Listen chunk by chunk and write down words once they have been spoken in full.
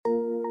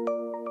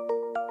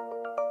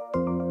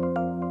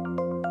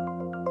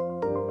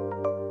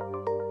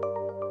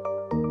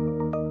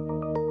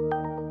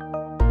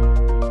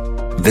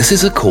This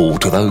is a call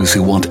to those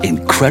who want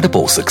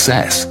incredible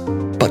success,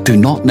 but do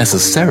not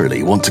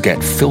necessarily want to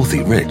get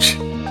filthy rich.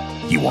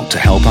 You want to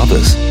help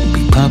others,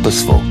 be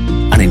purposeful,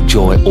 and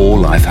enjoy all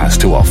life has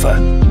to offer.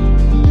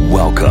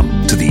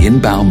 Welcome to the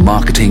Inbound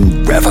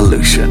Marketing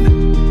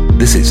Revolution.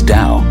 This is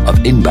Tao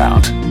of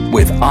Inbound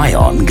with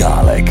Ion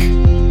Garlic.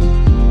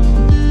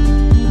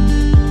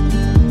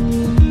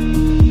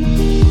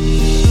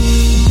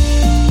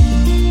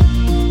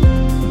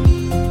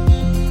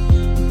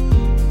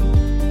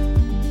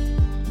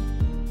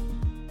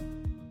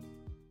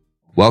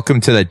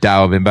 Welcome to the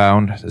Tao of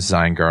Inbound. This is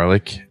Ion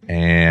Garlic,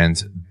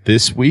 and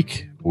this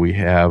week we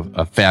have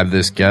a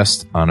fabulous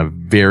guest on a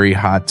very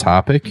hot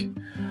topic.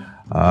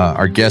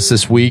 Our guest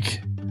this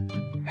week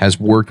has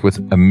worked with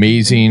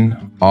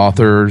amazing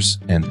authors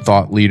and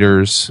thought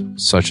leaders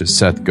such as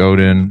Seth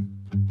Godin,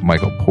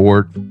 Michael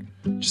Port,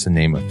 just to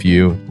name a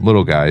few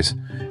little guys,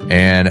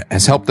 and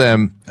has helped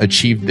them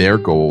achieve their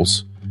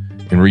goals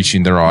in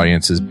reaching their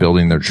audiences,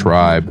 building their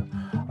tribe.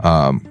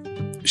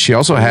 She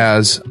also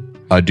has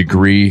a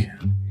degree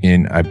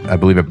in, I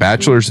believe, a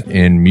bachelor's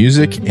in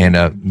music and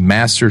a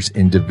master's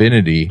in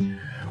divinity,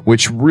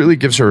 which really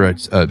gives her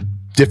a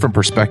different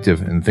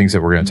perspective in things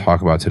that we're going to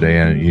talk about today,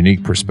 and a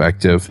unique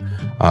perspective.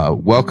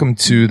 Welcome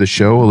to the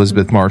show,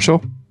 Elizabeth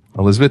Marshall.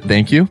 Elizabeth,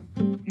 thank you.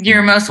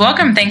 You're most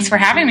welcome. Thanks for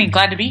having me.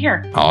 Glad to be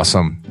here.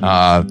 Awesome.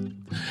 I've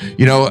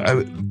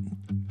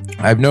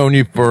known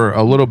you for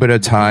a little bit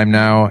of time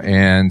now,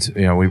 and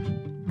we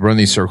run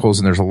these circles,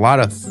 and there's a lot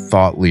of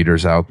thought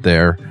leaders out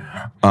there.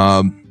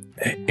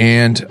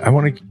 And I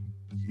want to,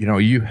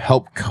 you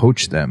help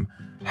coach them.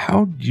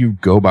 How do you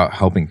go about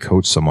helping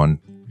coach someone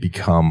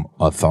become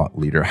a thought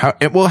leader?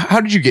 How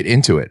did you get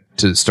into it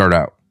to start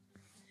out?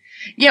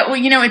 Yeah,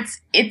 well,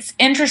 it's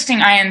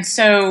interesting, Ian.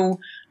 So,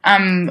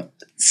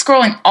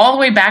 scrolling all the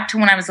way back to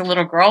when I was a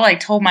little girl, I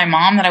told my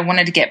mom that I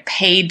wanted to get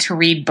paid to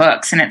read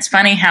books. And it's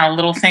funny how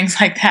little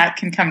things like that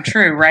can come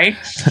true, right?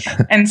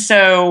 And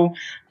so,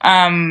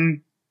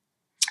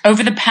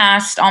 over the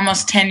past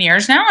almost 10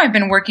 years now, I've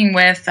been working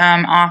with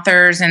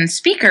authors and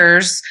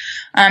speakers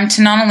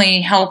to not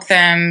only help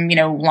them,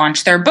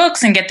 launch their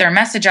books and get their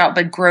message out,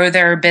 but grow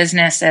their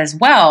business as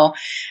well.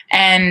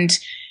 And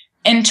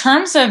in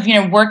terms of,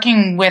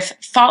 working with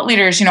thought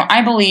leaders,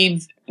 I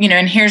believe,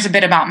 and here's a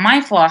bit about my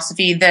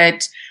philosophy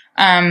that,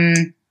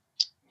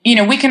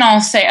 we can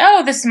all say,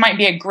 oh, this might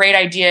be a great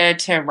idea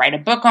to write a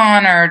book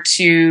on or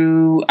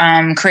to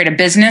create a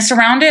business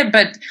around it.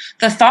 But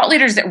the thought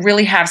leaders that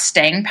really have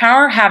staying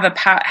power have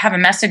a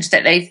message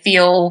that they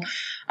feel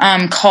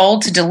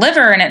called to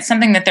deliver, and it's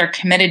something that they're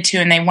committed to,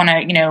 and they want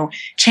to,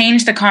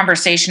 change the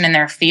conversation in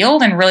their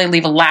field and really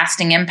leave a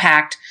lasting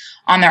impact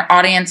on their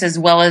audience as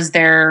well as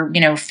their,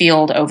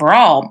 field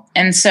overall.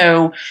 And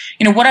so,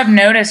 what I've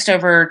noticed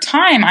over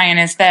time, Ian,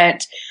 is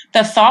that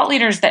the thought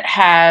leaders that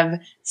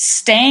have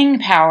staying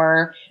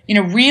power,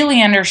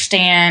 really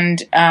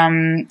understand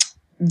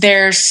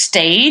their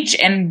stage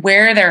and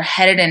where they're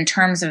headed in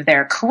terms of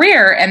their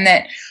career, and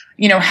that,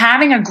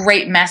 having a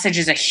great message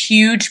is a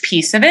huge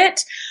piece of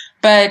it.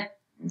 But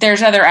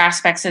there's other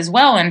aspects as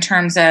well in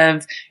terms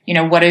of,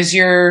 what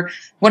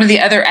do the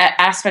other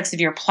aspects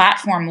of your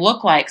platform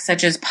look like,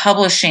 such as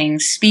publishing,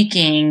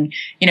 speaking,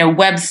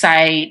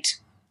 website,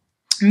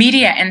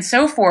 media, and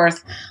so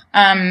forth.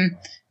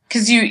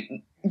 'Cause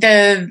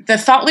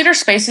the thought leader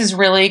space is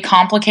really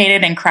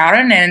complicated and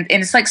crowded, and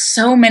it's like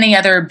so many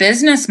other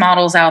business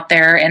models out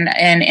there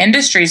and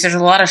industries. There's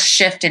a lot of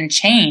shift and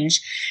change.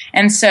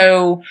 And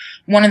so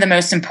one of the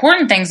most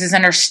important things is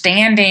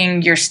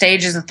understanding your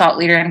stage as a thought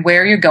leader and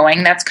where you're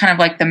going. That's kind of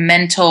like the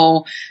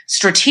mental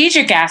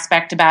strategic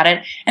aspect about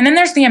it. And then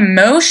there's the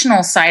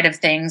emotional side of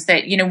things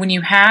that, when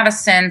you have a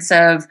sense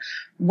of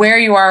where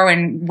you are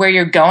and where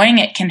you're going,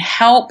 it can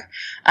help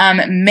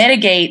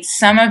mitigate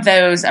some of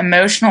those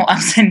emotional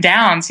ups and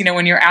downs,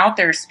 when you're out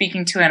there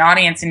speaking to an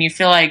audience and you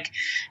feel like,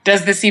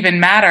 does this even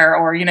matter?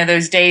 Or,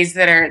 those days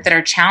that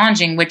are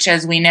challenging, which,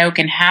 as we know,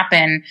 can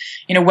happen,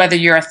 whether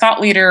you're a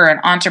thought leader or an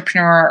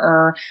entrepreneur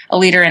or a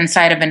leader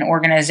inside of an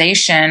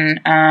organization,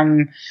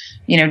 to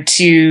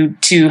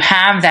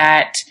have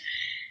that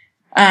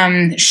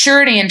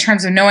surety in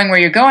terms of knowing where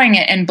you're going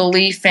and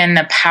belief in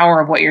the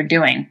power of what you're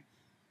doing.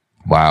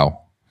 Wow.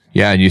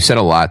 Yeah, and you said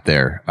a lot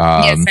there.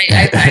 Yes,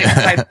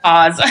 I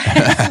pause.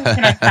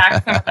 Can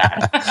unpack some of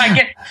that.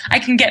 I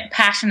can get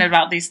passionate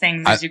about these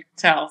things, as you can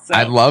tell. So.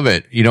 I love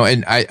it.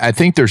 And I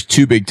think there's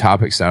two big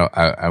topics that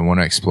I want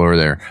to explore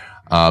there.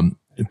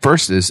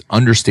 First is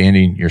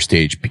understanding your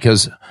stage,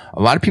 because a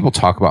lot of people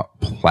talk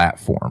about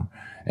platform,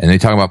 and they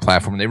talk about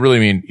platform, and they really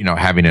mean,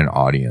 having an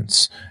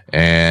audience.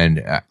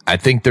 And I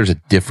think there's a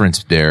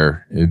difference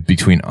there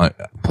between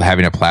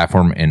having a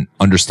platform and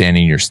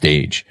understanding your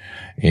stage.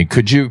 And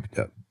could you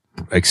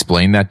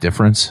explain that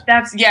difference?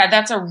 That's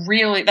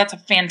a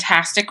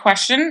fantastic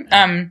question.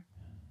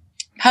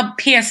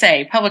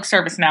 PSA, public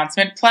service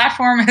announcement.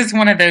 Platform is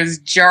one of those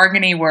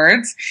jargony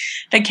words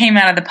that came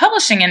out of the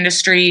publishing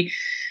industry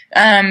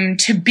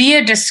to be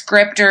a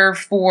descriptor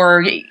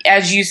for,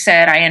 as you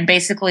said, Ian,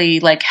 basically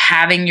like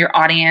having your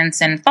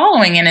audience and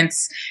following. And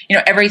it's,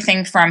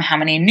 everything from how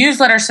many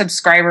newsletter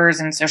subscribers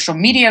and social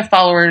media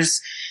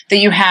followers that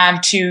you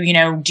have to,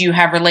 do you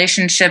have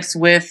relationships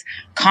with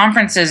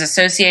conferences,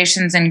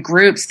 associations, and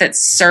groups that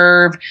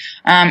serve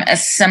a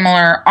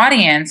similar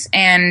audience?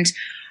 And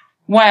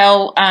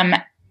while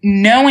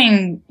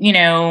knowing,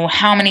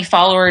 how many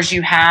followers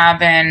you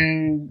have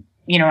and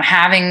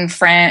having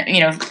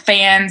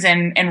fans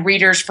and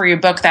readers for your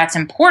book, that's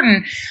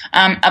important.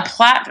 A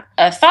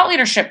thought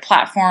leadership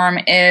platform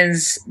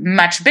is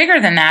much bigger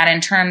than that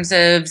in terms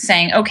of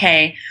saying,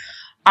 okay,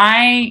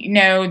 I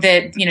know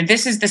that,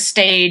 this is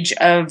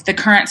the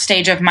current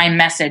stage of my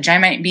message. I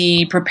might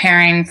be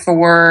preparing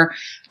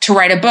to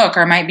write a book,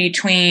 or might be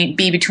between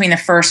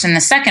the first and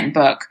the second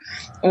book.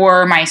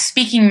 Or my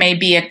speaking may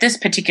be at this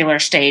particular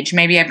stage.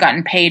 Maybe I've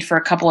gotten paid for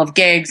a couple of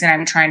gigs and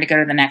I'm trying to go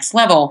to the next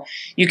level.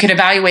 You could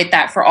evaluate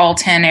that for all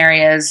 10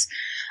 areas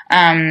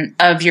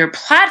of your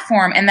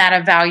platform. And that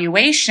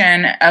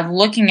evaluation of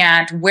looking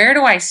at where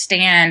do I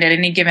stand at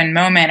any given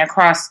moment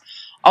across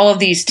all of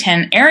these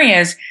 10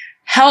 areas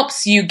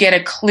helps you get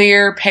a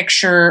clear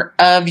picture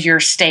of your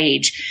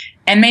stage.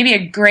 And maybe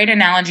a great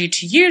analogy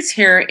to use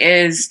here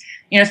is,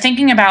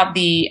 thinking about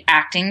the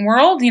acting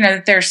world.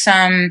 There's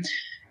some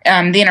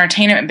the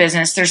entertainment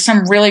business, there's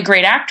some really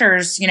great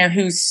actors,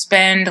 who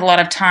spend a lot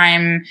of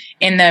time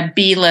in the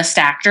B-list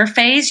actor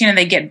phase.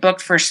 They get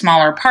booked for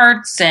smaller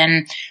parts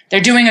and they're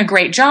doing a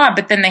great job,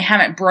 but then they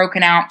haven't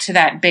broken out to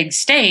that big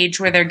stage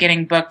where they're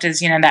getting booked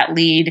as, that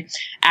lead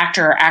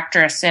actor or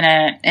actress in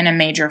a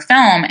major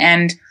film.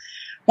 And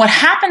what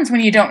happens when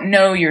you don't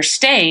know your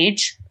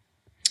stage,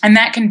 and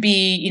that can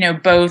be,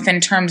 both in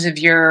terms of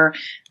your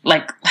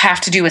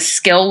have to do with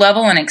skill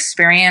level and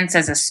experience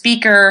as a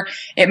speaker.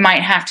 It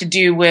might have to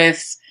do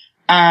with,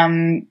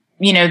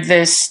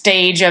 the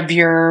stage of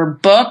your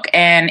book.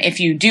 And if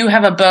you do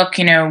have a book,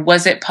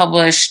 was it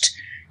published?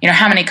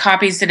 How many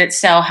copies did it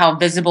sell? How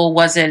visible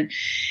was it,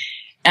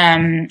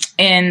 in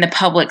the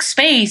public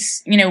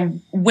space?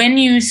 When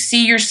you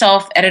see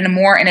yourself at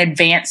an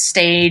advanced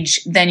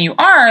stage than you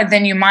are,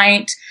 then you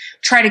might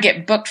try to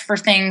get booked for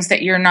things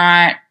that you're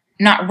not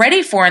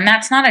ready for. And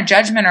that's not a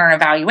judgment or an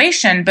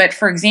evaluation. But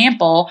for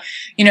example,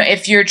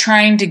 if you're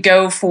trying to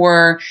go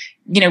for,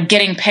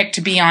 getting picked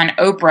to be on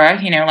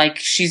Oprah, like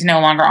she's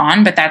no longer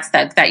on, but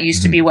that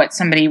used to be what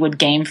somebody would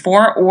game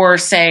for. Or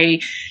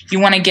say you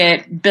want to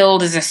get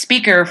billed as a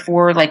speaker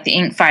for like the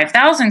Inc.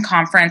 5000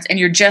 conference and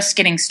you're just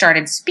getting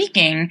started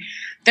speaking.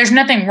 There's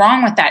nothing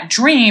wrong with that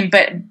dream,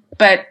 but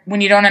when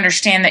you don't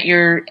understand that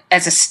you're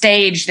as a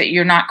stage that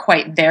you're not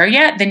quite there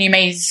yet, then you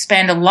may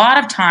spend a lot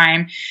of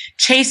time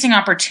chasing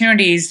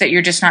opportunities that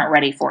you're just not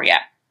ready for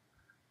yet.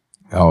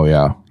 Oh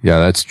yeah. Yeah,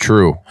 that's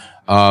true.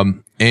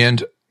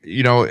 And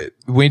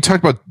when you talk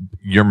about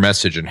your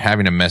message and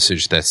having a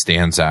message that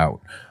stands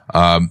out,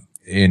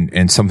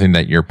 and something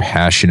that you're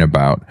passionate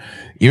about,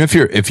 even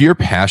if you're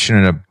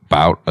passionate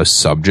about a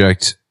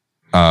subject,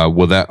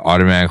 will that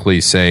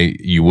automatically say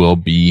you will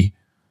be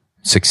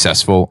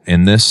successsul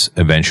in this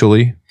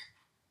eventually?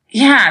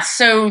 Yeah,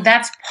 so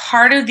that's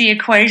part of the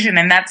equation,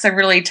 and that's a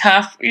really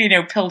tough,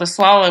 pill to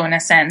swallow in a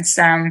sense,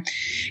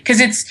 because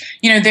it's,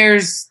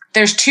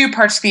 there's two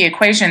parts to the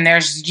equation.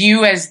 There's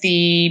you as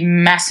the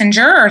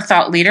messenger or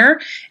thought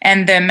leader,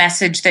 and the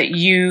message that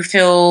you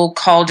feel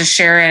called to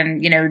share,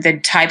 and the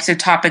types of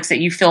topics that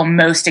you feel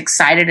most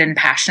excited and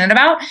passionate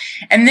about.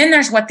 And then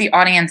there's what the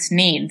audience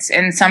needs,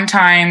 and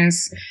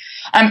sometimes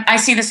I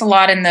see this a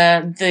lot in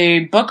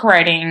the book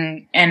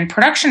writing and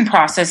production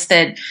process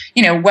that,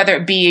 whether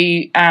it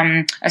be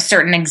a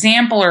certain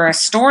example or a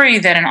story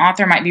that an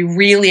author might be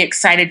really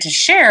excited to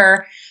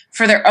share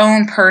for their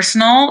own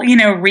personal,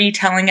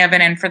 retelling of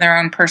it and for their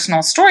own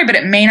personal story, but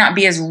it may not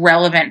be as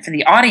relevant for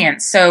the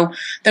audience. So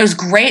those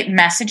great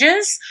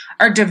messages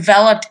are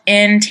developed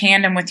in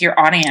tandem with your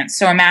audience.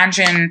 So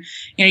imagine,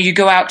 you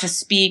go out to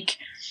speak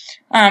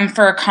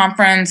for a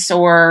conference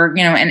or,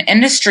 an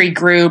industry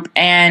group,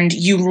 and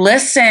you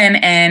listen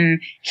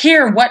and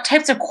hear what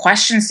types of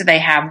questions do they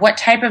have? What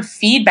type of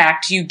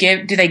feedback do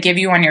they give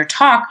you on your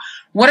talk?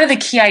 What are the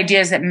key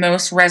ideas that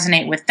most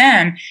resonate with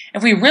them?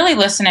 If we really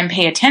listen and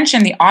pay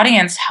attention, the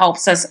audience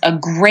helps us a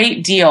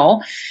great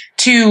deal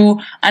to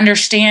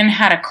understand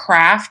how to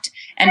craft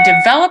and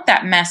develop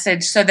that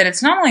message so that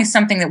it's not only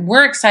something that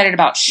we're excited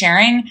about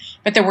sharing,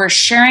 but that we're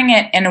sharing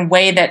it in a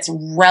way that's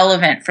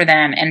relevant for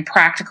them and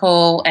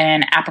practical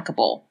and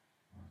applicable.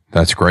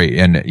 That's great.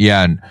 And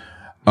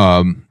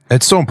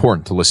it's so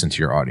important to listen to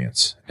your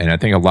audience. And I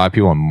think a lot of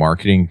people in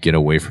marketing get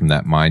away from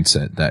that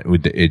mindset that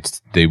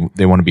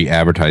they want to be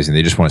advertising.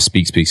 They just want to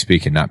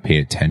speak and not pay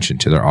attention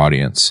to their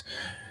audience.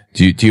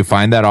 Do you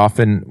find that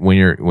often when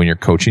you're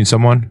coaching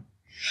someone?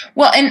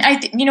 Well, and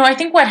I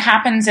think what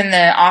happens in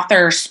the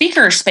author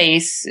speaker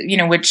space,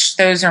 which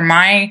those are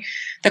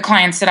the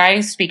clients that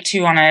I speak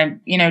to on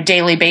a,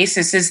 daily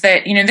basis, is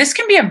that, this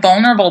can be a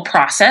vulnerable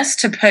process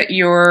to put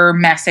your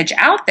message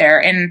out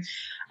there. And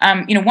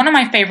one of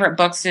my favorite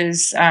books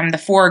is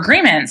The Four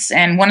Agreements.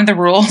 And one of the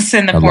rules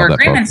in the Four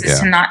Agreements is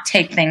to not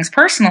take things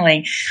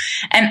personally.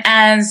 And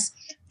as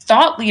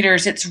thought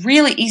leaders, it's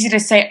really easy to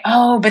say,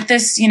 oh, but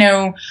this,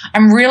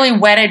 I'm really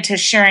wedded to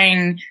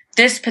sharing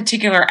this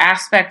particular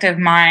aspect of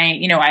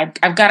my,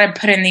 I've got to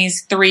put in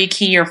these 3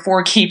 key or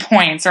 4 key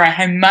points, or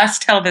I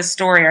must tell this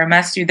story, or I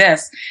must do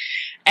this.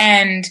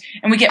 And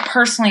we get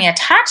personally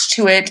attached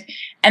to it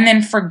and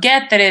then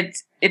forget that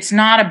it's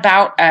not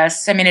about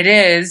us. I mean, it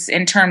is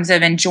in terms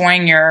of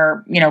enjoying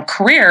your,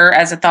 career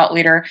as a thought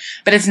leader,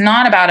 but it's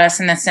not about us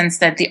in the sense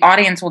that the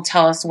audience will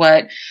tell us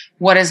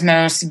what is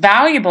most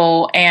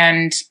valuable.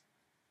 And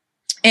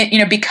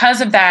because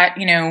of that,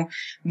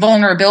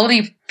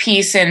 vulnerability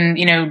piece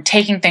and,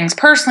 taking things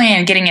personally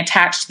and getting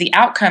attached to the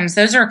outcomes,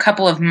 those are a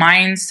couple of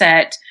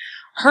mindset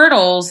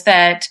hurdles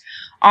that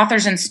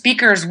authors and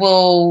speakers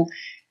will,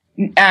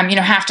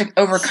 have to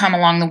overcome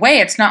along the way.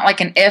 It's not like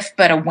an if,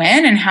 but a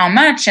when and how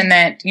much. And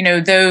that,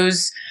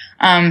 those,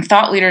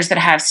 thought leaders that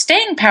have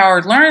staying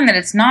power learn that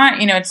it's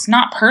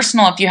not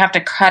personal if you have to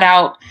cut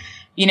out,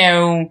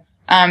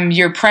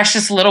 your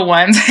precious little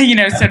ones,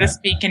 so to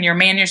speak, in your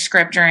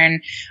manuscript or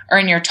in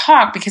your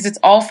talk, because it's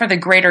all for the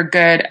greater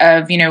good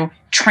of,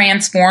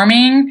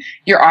 transforming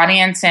your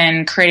audience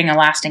and creating a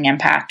lasting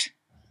impact.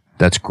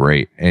 That's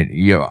great. And,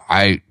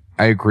 I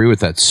agree with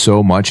that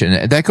so much.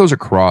 And that goes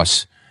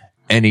across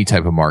any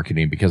type of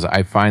marketing, because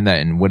I find that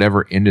in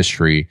whatever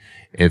industry,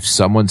 if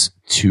someone's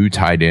too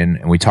tied in,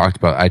 and I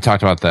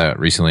talked about that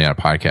recently on a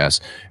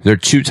podcast, they're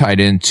too tied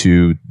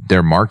into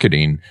their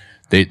marketing,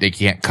 they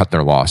can't cut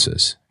their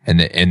losses. And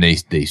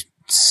they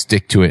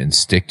stick to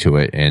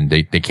it, and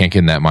they can't get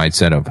in that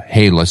mindset of,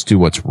 hey, let's do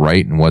what's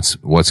right and what's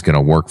going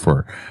to work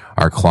for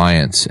our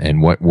clients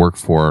and what worked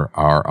for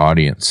our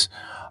audience.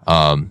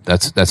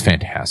 That's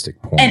fantastic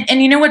point.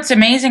 And what's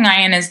amazing,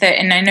 Ian, is that,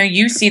 and I know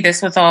you see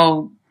this with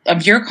all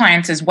of your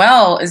clients as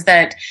well, is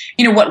that,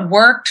 what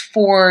worked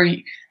for,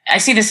 I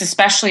see this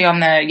especially on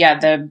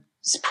the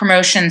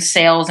promotion,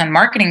 sales, and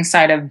marketing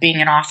side of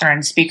being an author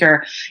and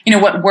speaker.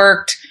 What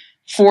worked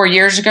 4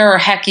 years ago, or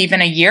heck,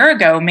 even a year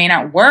ago, may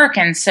not work.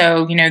 And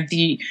so, to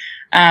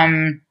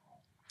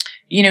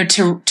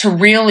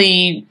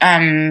really,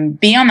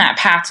 be on that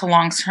path to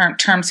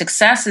long-term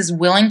success is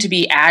willing to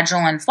be agile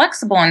and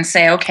flexible and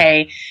say,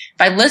 okay,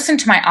 if I listen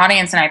to my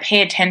audience and I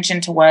pay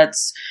attention to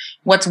what's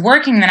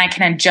working, then I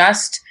can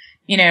adjust,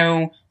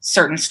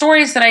 certain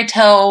stories that I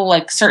tell,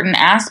 like certain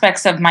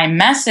aspects of my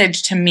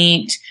message to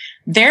meet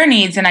their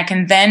needs. And I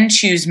can then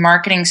choose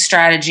marketing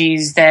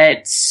strategies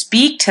that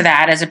speak to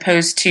that, as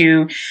opposed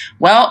to,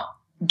 well,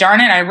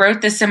 darn it, I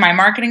wrote this in my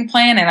marketing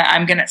plan and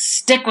I'm going to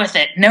stick with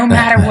it no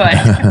matter what.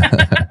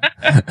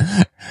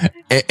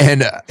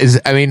 And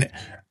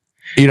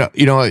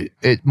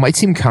it might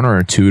seem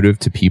counterintuitive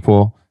to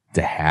people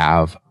to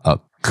have a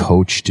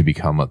coach to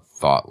become a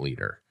thought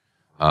leader.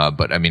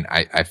 But I mean,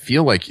 I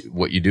feel like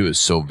what you do is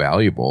so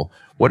valuable.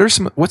 What's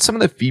some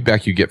of the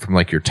feedback you get from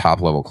like your top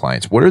level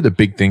clients? What are the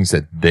big things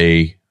that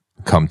they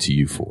come to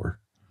you for?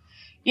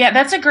 Yeah,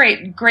 that's a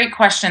great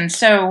question.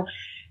 So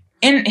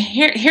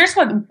here's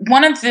what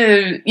one of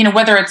the,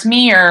 whether it's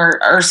me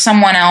or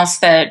someone else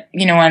that,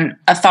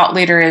 a thought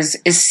leader is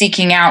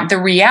seeking out,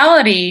 the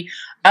reality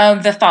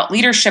of the thought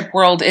leadership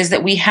world is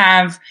that we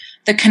have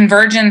the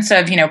convergence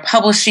of,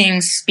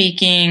 publishing,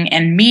 speaking,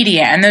 and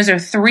media. And those are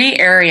 3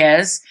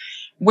 areas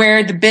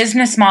where the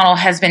business model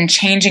has been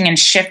changing and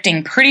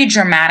shifting pretty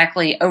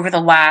dramatically over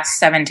the last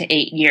 7 to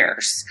 8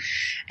 years.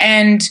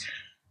 And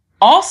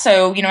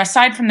also,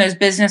 aside from those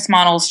business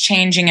models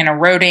changing and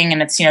eroding,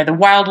 and it's, the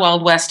wild,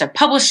 wild west of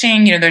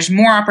publishing, there's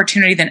more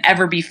opportunity than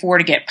ever before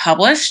to get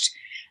published.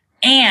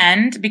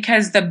 And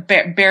because the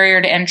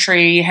barrier to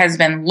entry has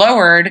been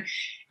lowered,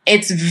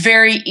 it's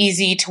very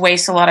easy to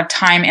waste a lot of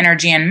time,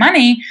 energy, and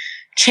money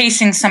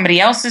chasing somebody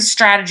else's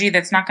strategy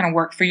that's not going to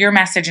work for your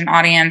message and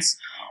audience,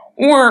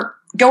 or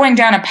going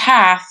down a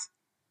path,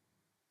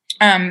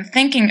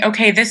 thinking,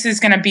 okay, this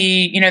is going to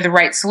be, the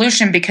right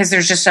solution because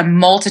there's just a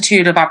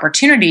multitude of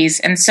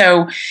opportunities. And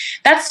so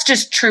that's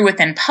just true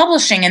within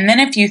publishing. And then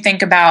if you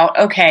think about,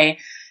 okay,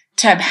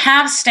 to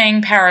have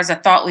staying power as a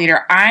thought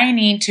leader, I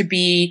need to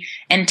be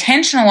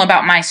intentional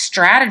about my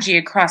strategy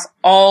across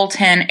all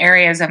 10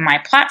 areas of my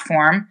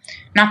platform.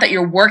 Not that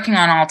you're working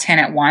on all 10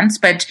 at once,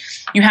 but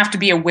you have to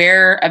be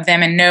aware of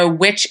them and know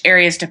which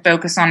areas to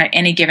focus on at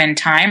any given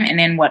time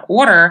and in what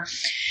order.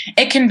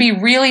 It can be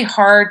really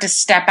hard to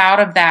step out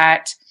of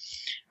that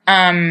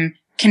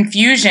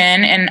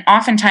confusion. And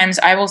oftentimes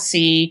I will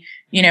see,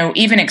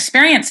 even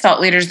experienced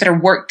thought leaders that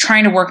are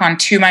trying to work on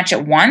too much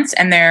at once,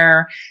 and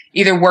they're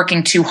either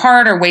working too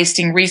hard or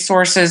wasting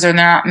resources, or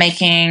they're not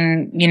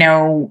making,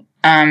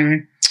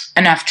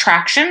 enough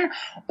traction,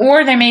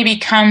 or they maybe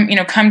come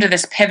to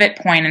this pivot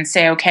point and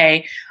say,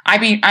 okay,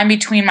 I'm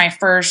between my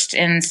first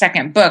and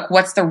second book.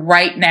 What's the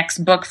right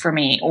next book for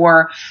me?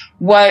 Or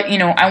what,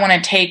 I want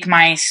to take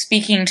my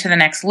speaking to the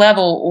next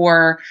level,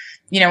 or,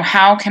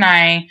 how can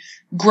I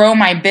grow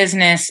my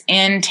business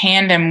in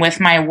tandem with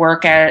my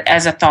work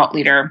as a thought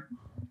leader?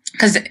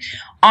 Because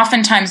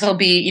oftentimes there'll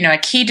be, a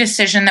key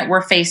decision that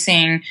we're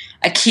facing,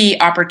 a key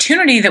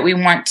opportunity that we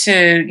want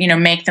to,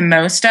 make the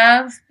most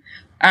of.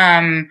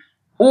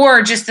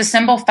 Or just the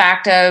simple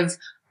fact of,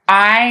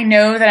 I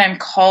know that I'm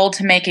called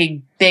to make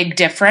a big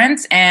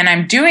difference, and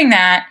I'm doing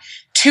that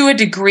to a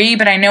degree,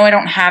 but I know I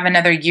don't have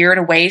another year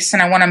to waste,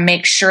 and I want to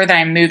make sure that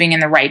I'm moving in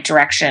the right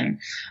direction.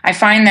 I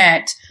find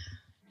that,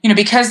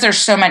 because there's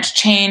so much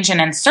change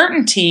and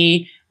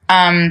uncertainty,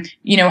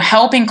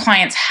 helping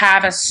clients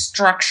have a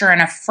structure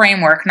and a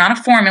framework, not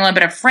a formula,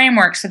 but a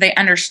framework so they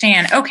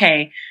understand,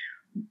 okay,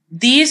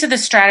 these are the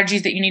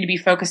strategies that you need to be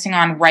focusing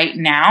on right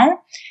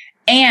now.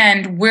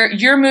 And where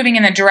you're moving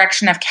in the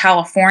direction of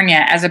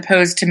California as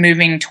opposed to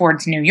moving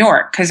towards New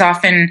York. Because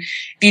often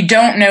if you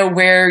don't know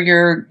where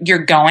you're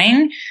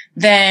going,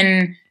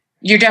 then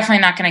you're definitely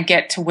not going to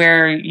get to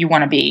where you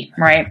want to be,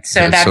 right?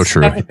 So that's so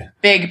true. That's a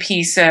big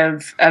piece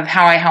of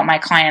how I help my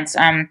clients.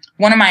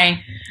 One of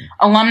my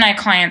alumni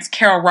clients,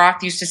 Carol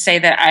Roth, used to say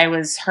that I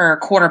was her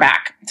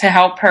quarterback to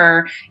help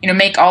her,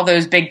 make all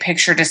those big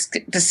picture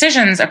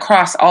decisions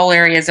across all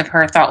areas of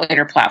her thought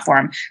leader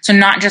platform. So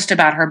not just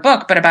about her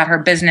book, but about her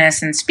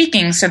business and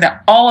speaking, so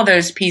that all of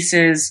those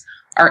pieces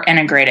are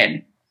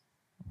integrated.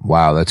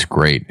 Wow, that's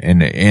great.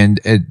 And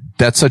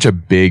that's such a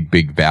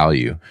big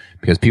value,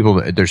 because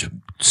there's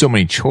so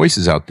many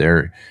choices out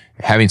there.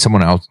 Having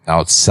someone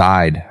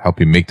outside help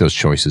you make those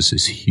choices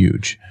is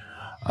huge.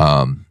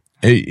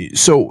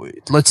 So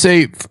let's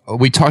say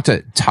we talk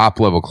to top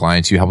level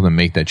clients, you help them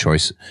make that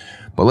choice.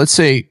 But let's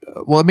say,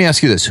 let me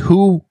ask you this.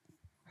 Who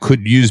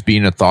could use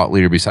being a thought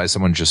leader besides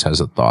someone just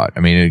has a thought? I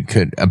mean,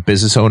 could a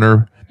business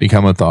owner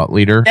become a thought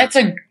leader?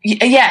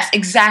 Yes,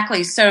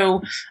 exactly.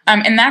 So,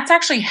 and that's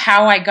actually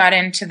how I got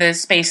into the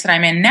space that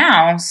I'm in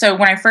now. So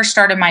when I first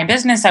started my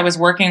business, I was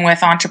working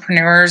with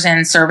entrepreneurs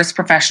and service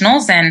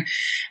professionals, and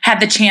had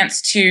the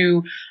chance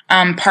to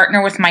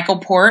partner with Michael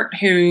Port,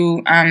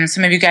 who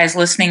some of you guys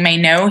listening may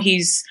know.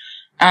 He's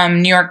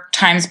New York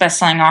Times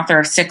bestselling author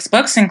of 6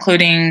 books,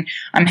 including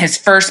his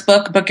first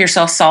book, Book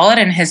Yourself Solid,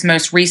 and his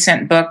most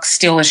recent book,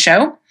 Steal the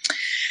Show.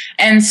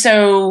 And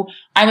so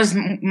I was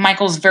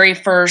Michael's very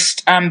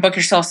first Book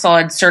Yourself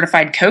Solid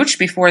certified coach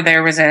before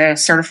there was a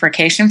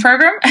certification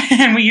program.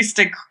 And we used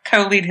to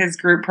co-lead his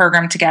group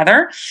program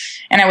together.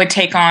 And I would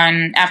take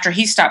on, after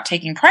he stopped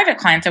taking private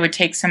clients, I would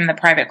take some of the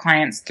private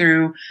clients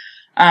through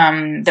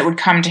that would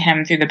come to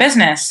him through the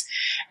business.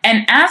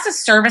 And as a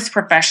service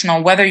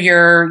professional, whether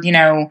you're,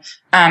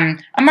 a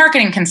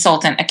marketing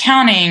consultant,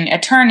 accounting,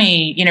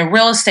 attorney,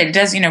 real estate, it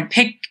does,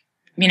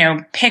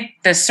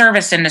 pick the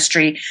service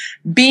industry,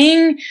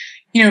 being,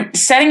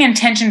 setting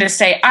intention to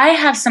say, I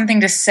have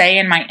something to say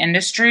in my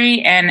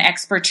industry and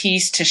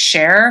expertise to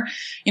share,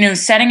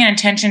 setting an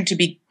intention to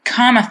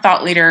become a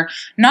thought leader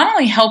not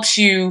only helps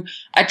you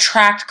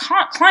attract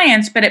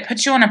clients, but it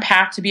puts you on a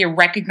path to be a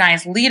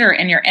recognized leader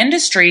in your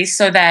industry,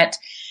 so that,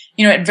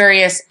 at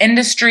various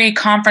industry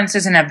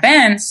conferences and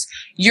events,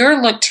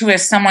 you're looked to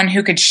as someone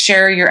who could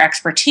share your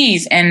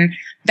expertise, and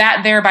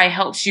that thereby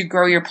helps you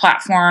grow your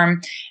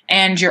platform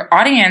and your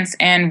audience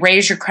and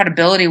raise your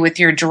credibility with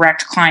your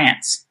direct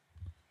clients.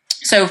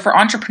 So for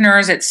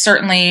entrepreneurs, it's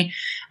certainly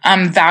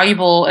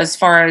valuable as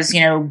far as,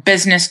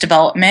 business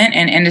development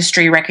and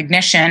industry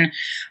recognition,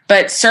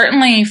 but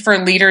certainly for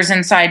leaders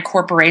inside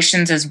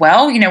corporations as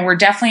well. We're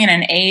definitely in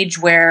an age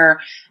where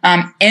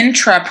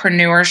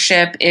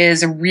intrapreneurship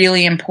is a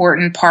really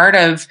important part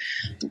of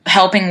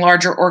helping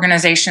larger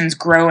organizations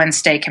grow and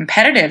stay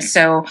competitive.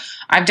 So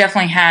I've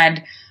definitely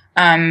had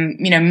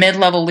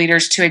mid-level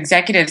leaders to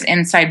executives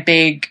inside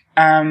big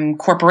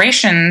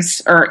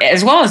corporations, or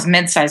as well as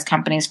mid-sized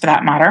companies for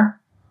that matter,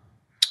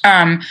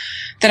 that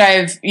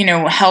I've,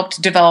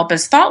 helped develop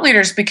as thought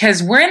leaders,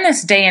 because we're in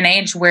this day and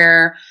age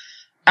where,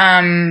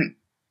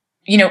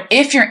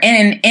 if you're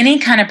in any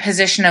kind of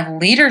position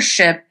of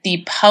leadership,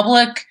 the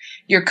public,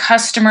 your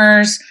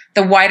customers,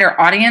 the wider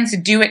audience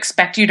do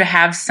expect you to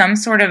have some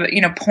sort of,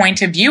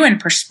 point of view and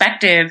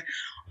perspective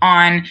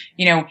on,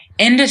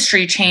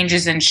 industry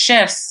changes and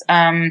shifts,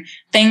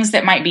 things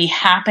that might be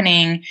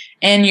happening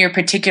in your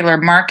particular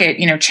market,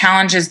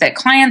 challenges that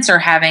clients are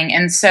having.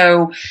 And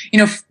so,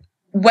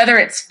 whether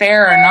it's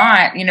fair or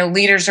not,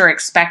 leaders are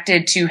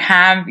expected to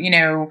have,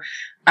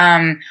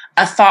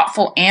 a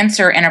thoughtful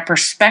answer and a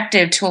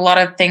perspective to a lot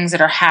of things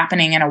that are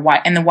happening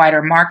in the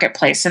wider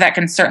marketplace. So that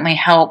can certainly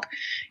help,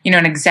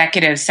 an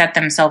executive set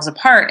themselves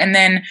apart. And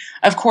then,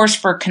 of course,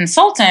 for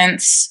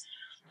consultants,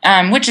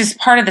 which is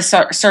part of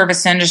the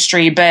service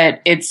industry,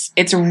 but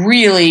it's a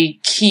really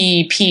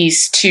key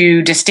piece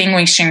to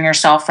distinguishing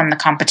yourself from the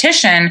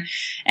competition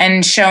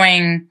and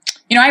showing,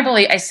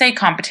 I say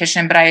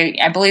competition, but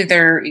I believe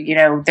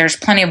there's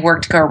plenty of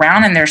work to go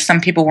around, and there's some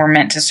people we're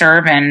meant to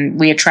serve, and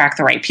we attract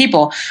the right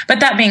people.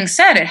 But that being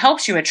said, it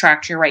helps you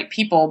attract your right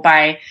people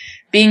by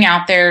being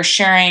out there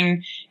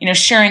sharing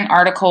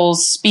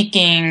articles,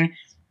 speaking,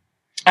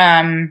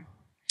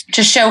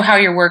 to show how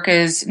your work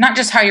is, not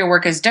just how your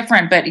work is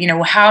different, but,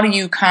 how do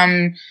you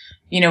come,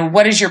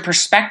 what is your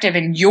perspective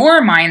and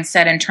your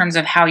mindset in terms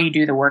of how you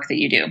do the work that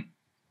you do?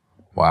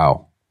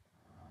 Wow.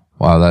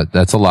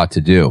 That's a lot to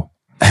do.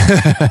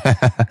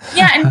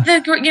 Yeah, and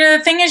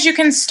the thing is, you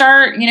can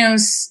start,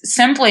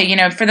 simply,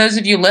 for those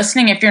of you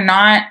listening, if you're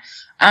not,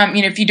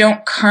 if you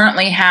don't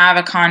currently have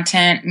a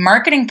content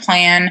marketing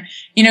plan,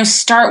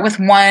 start with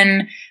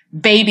one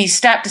baby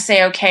step to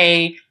say,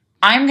 okay,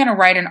 I'm going to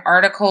write an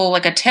article,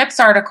 like a tips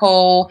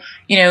article,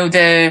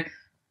 the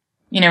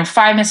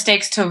 5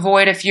 mistakes to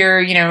avoid if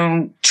you're,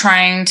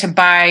 trying to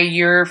buy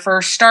your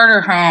first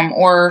starter home,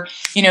 or,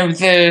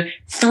 the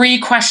 3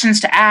 questions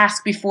to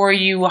ask before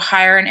you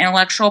hire an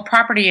intellectual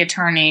property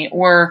attorney,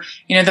 or,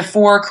 the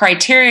 4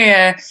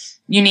 criteria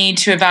you need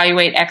to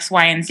evaluate X,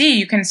 Y, and Z.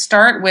 You can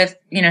start with,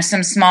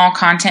 some small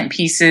content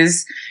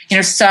pieces,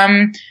 and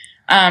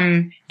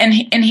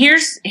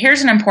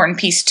here's an important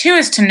piece too,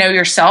 is to know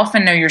yourself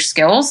and know your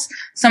skills.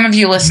 Some of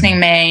you listening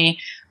may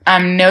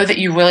know that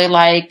you really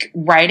like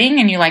writing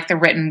and you like the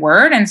written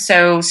word. And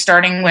so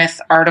starting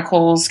with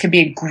articles could be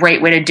a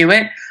great way to do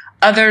it.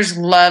 Others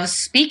love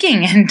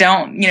speaking and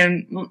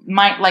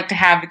might like to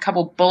have a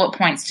couple bullet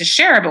points to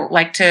share, but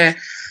like to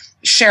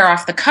share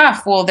off the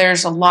cuff. Well,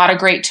 there's a lot of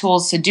great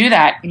tools to do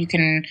that. You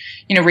can,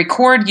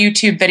 record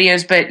YouTube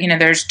videos, but,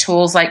 there's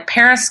tools like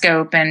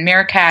Periscope and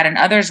Meerkat and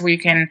others where you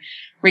can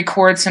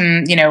record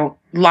some,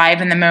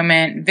 live in the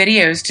moment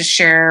videos to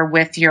share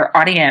with your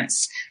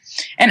audience.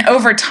 And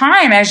over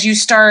time, as you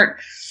start,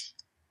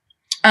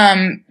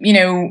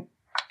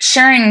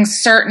 sharing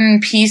certain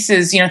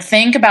pieces,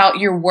 think about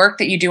your work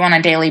that you do on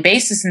a daily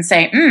basis and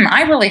say,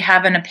 I really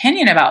have an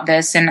opinion about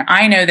this. And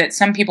I know that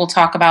some people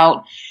talk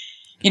about,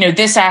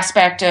 this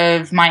aspect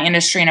of my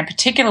industry in a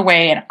particular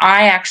way, and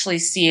I actually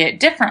see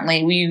it differently.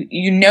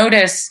 You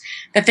notice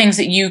the things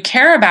that you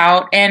care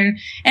about and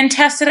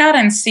test it out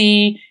and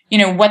see,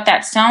 what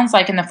that sounds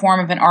like in the form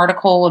of an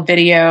article, a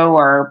video,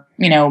 or,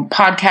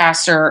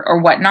 podcast or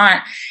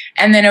whatnot.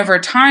 And then over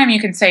time you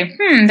can say,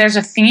 there's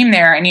a theme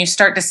there, and you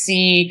start to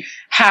see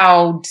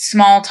how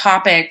small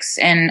topics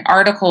and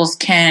articles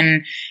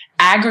can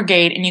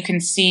aggregate, and you can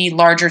see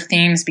larger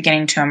themes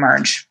beginning to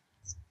emerge.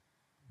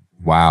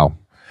 Wow.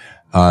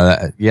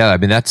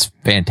 That's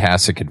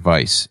fantastic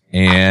advice.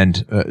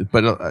 And,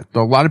 but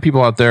a lot of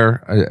people out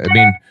there,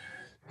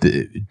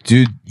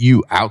 do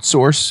you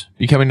outsource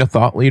becoming a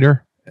thought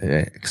leader?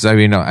 Cause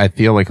I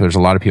feel like there's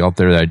a lot of people out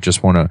there that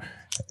just want to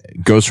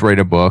ghostwrite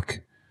a book,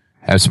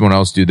 have someone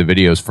else do the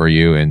videos for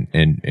you, and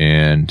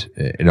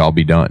it all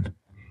be done.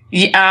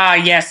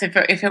 Yes, if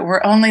it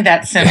were only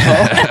that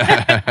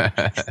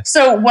simple.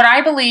 So what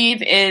I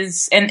believe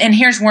is, and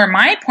here's where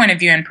my point of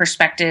view and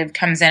perspective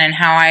comes in, and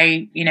how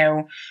I,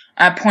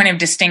 a point of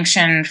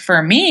distinction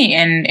for me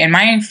in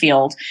my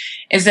field,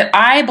 is that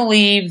I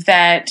believe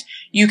that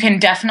you can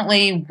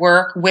definitely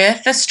work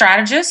with a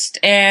strategist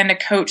and a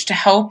coach to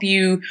help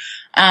you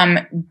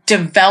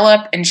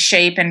develop and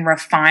shape and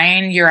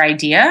refine your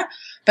idea.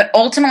 But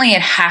ultimately,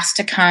 it has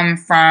to come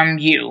from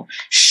you.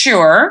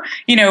 Sure,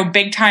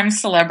 big time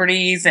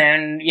celebrities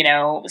and,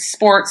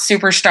 sports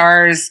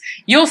superstars,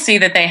 you'll see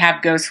that they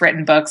have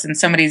ghostwritten books and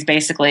somebody's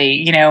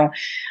basically,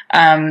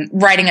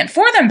 writing it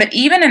for them. But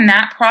even in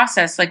that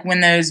process, like when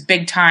those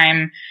big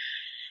time,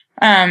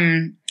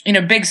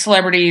 big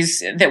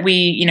celebrities that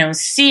we,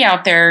 see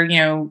out there,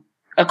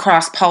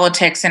 across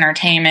politics,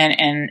 entertainment,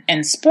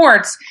 and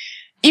sports,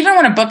 even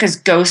when a book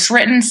is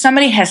ghostwritten,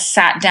 somebody has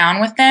sat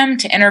down with them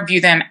to interview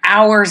them,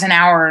 hours and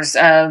hours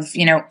of,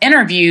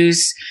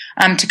 interviews,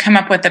 to come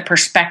up with a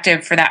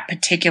perspective for that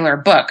particular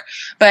book.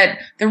 But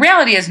the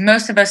reality is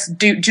most of us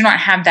do not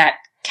have that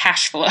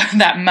cash flow,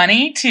 that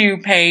money to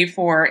pay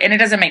for, and it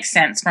doesn't make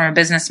sense from a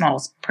business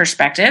model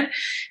perspective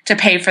to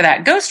pay for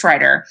that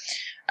ghostwriter.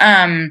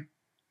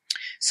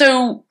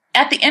 So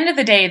at the end of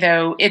the day,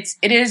 though, it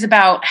is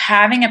about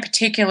having a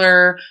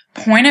particular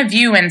point of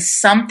view and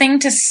something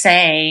to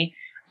say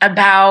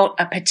about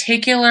a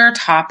particular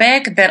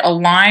topic that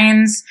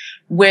aligns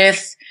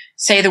with,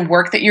 say, the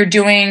work that you're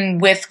doing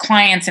with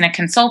clients in a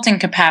consulting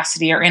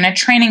capacity or in a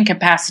training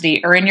capacity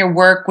or in your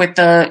work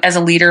as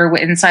a leader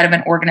inside of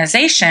an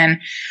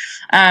organization.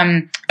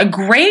 A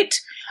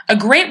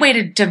great way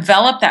to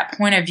develop that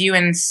point of view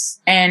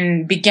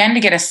and begin to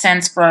get a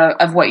sense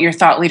of what your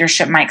thought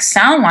leadership might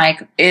sound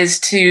like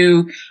is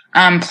to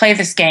play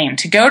this game,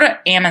 to go to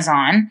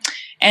Amazon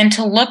and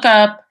to look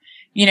up,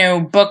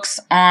 books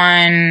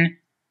on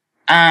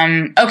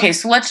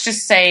so let's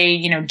just say,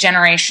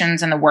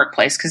 generations in the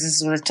workplace, because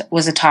this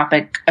was a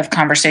topic of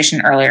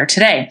conversation earlier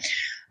today.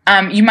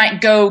 You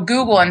might go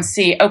Google and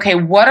see, okay,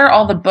 what are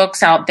all the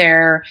books out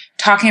there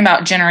talking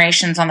about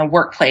generations on the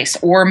workplace,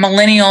 or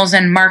millennials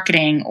in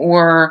marketing,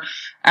 or,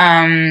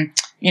 certain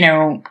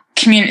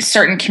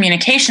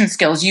communication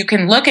skills. You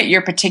can look at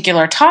your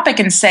particular topic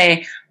and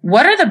say,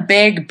 what are the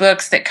big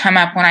books that come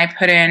up when I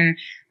put in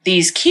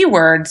these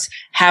keywords?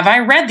 Have I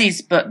read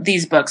these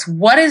books?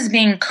 What is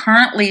being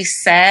currently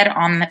said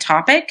on the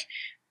topic?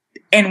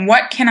 And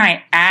what can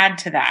I add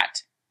to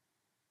that?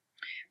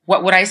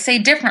 What would I say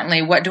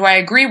differently? What do I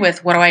agree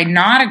with? What do I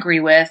not agree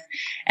with?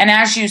 And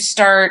as you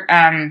start,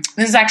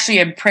 this is actually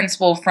a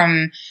principle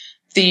from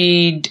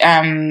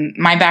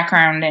my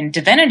background in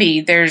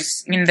divinity.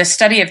 There's, the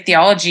study of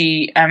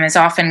theology, is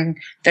often,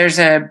 there's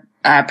a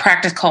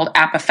practice called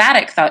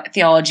apophatic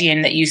theology,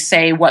 and that you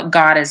say what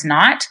God is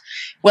not.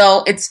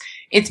 Well, it's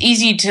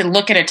easy to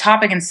look at a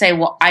topic and say,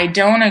 well, I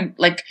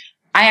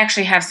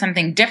actually have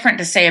something different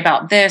to say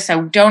about this. I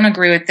don't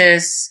agree with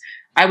this.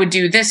 I would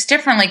do this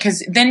differently,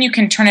 because then you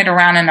can turn it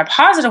around in a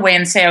positive way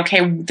and say,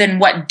 okay, then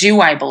what do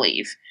I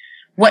believe?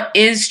 What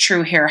is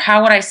true here?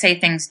 How would I say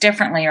things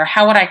differently? Or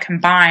how would I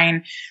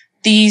combine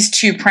these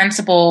two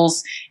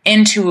principles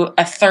into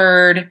a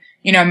third,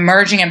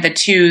 merging of the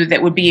two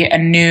that would be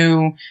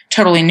a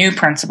totally new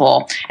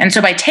principle? And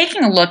so by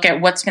taking a look at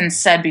what's been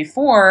said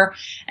before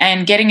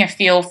and getting a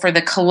feel for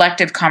the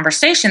collective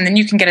conversation, then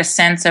you can get a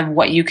sense of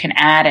what you can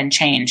add and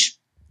change.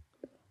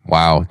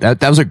 Wow.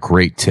 That was a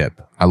great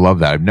tip. I love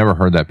that. I've never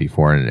heard that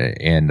before.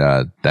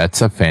 And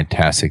that's a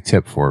fantastic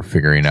tip for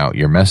figuring out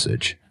your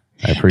message.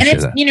 I appreciate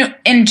that.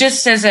 And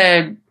just as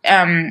an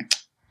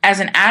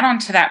add-on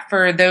to that,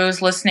 for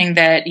those listening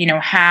that,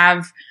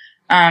 have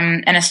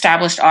an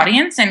established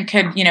audience and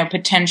could,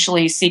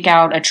 potentially seek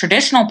out a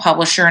traditional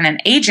publisher and an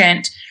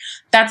agent,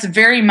 that's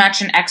very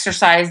much an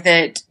exercise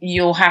that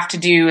you'll have to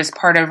do as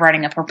part of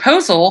writing a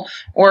proposal,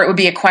 or it would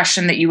be a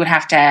question that you would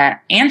have to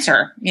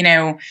answer,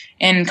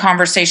 in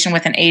conversation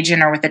with an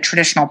agent or with a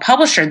traditional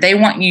publisher. They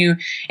want you,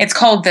 it's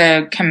called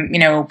the,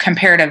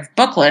 comparative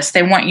book list.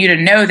 They want you to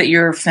know that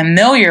you're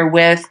familiar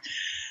with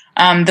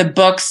the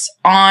books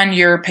on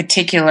your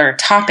particular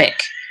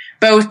topic.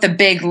 Both the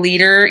big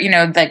leader,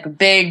 like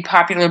big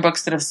popular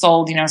books that have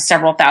sold,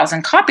 several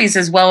thousand copies,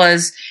 as well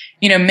as,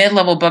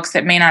 mid-level books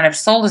that may not have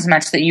sold as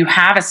much, that you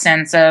have a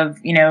sense of,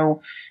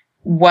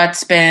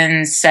 what's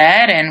been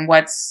said and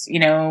what's,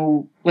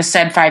 was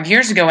said 5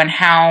 years ago, and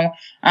how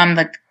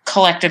the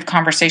collective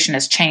conversation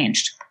has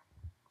changed.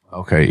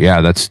 Okay.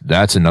 Yeah.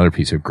 That's another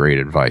piece of great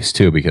advice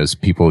too, because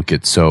people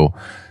get so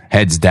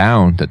heads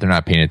down that they're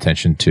not paying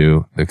attention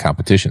to the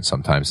competition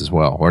sometimes as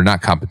well, or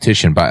not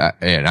competition, but,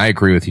 and I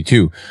agree with you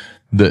too,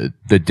 the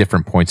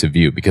different points of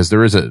view, because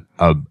there is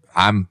I'm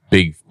a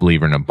big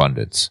believer in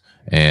abundance,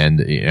 and,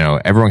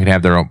 everyone can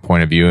have their own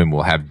point of view, and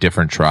we'll have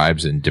different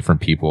tribes and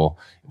different people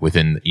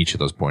within each of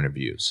those point of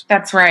views.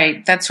 That's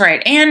right.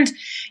 And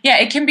yeah,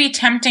 it can be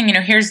tempting,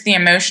 here's the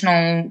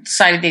emotional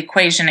side of the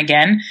equation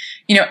again,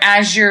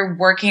 as you're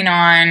working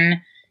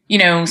on,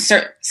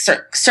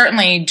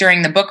 certainly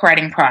during the book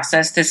writing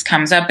process, this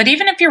comes up. But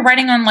even if you're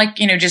writing on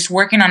just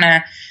working on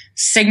a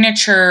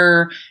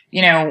signature,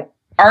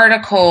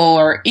 article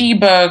or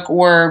ebook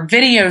or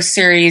video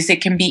series,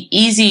 it can be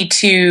easy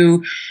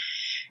to,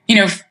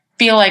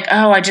 feel like,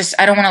 oh, I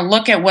don't want to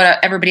look at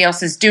what everybody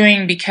else is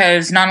doing,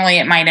 because not only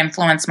it might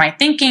influence my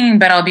thinking,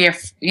 but I'll be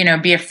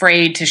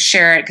afraid to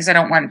share it because I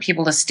don't want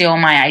people to steal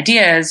my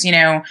ideas.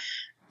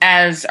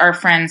 As our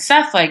friend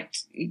Seth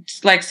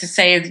likes to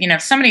say,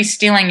 if somebody's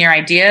stealing your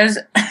ideas,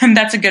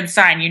 that's a good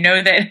sign.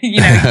 That,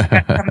 you've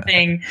got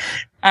something,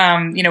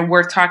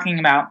 worth talking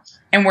about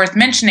and worth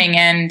mentioning.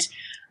 And,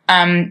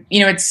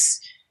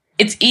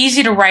 it's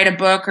easy to write a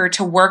book or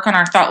to work on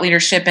our thought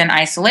leadership in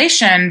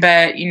isolation,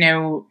 but,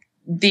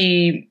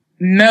 the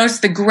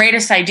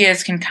greatest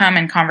ideas can come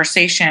in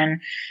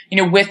conversation,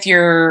 with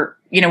your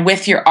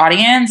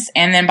audience.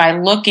 And then by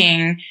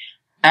looking,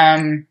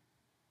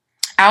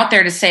 out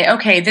there to say,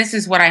 okay, this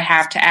is what I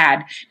have to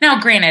add. Now,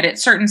 granted, at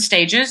certain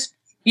stages,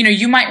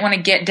 you might want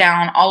to get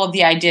down all of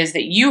the ideas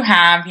that you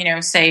have,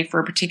 say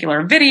for a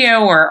particular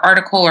video or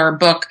article or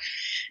book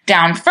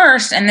down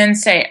first, and then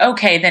say,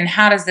 okay, then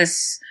how does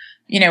this,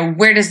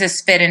 where does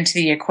this fit into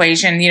the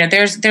equation?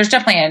 There's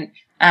definitely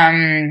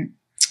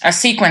a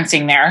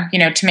sequencing there,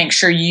 to make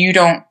sure you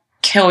don't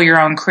kill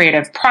your own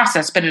creative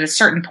process. But at a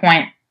certain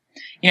point,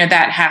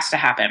 that has to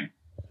happen.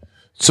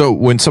 So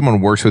when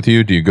someone works with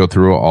you, do you go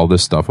through all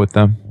this stuff with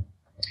them?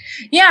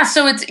 Yeah.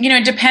 So it's,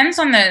 it depends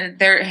on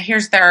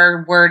here's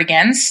their word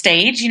again,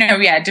 stage,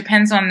 it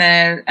depends on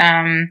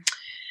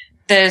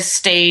the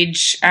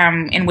stage,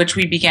 in which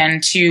we begin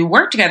to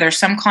work together.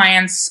 Some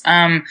clients,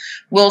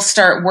 will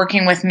start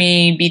working with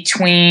me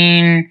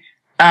between,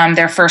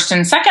 their first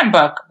and second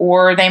book,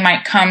 or they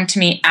might come to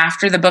me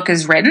after the book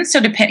is written.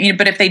 So but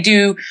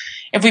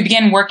if we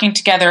begin working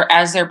together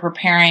as they're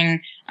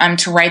preparing,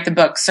 to write the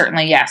book,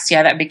 certainly yes.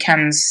 Yeah, that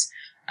becomes,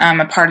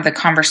 a part of the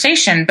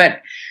conversation.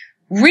 But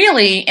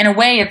really, in a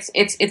way,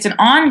 it's an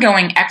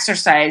ongoing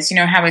exercise.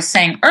 How I was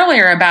saying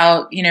earlier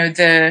about,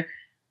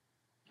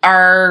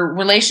 our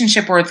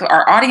relationship with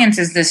our audience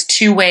is this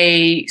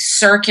two-way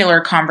circular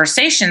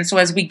conversation. So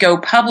as we go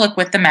public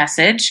with the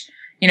message,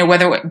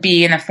 whether it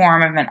be in the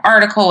form of an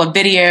article, a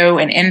video,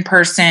 an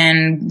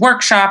in-person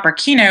workshop or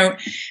keynote,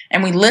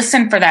 and we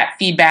listen for that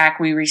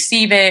feedback, we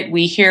receive it,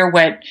 we hear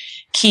what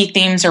key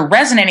themes are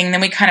resonating,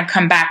 then we kind of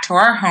come back to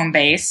our home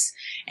base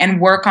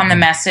and work on the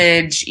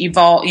message,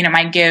 evolve,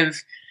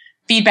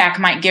 feedback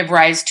might give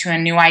rise to a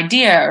new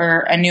idea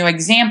or a new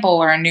example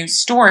or a new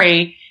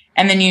story.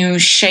 And then you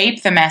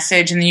shape the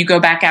message, and then you go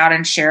back out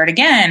and share it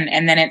again.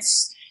 And then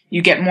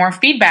you get more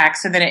feedback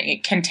so that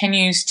it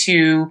continues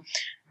to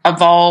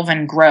evolve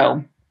and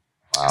grow.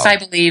 Wow. So I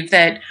believe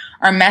that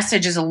our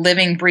message is a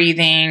living,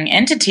 breathing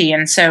entity.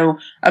 And so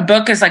a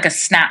book is like a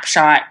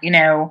snapshot,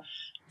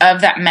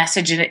 of that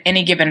message at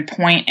any given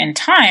point in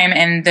time.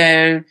 And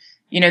the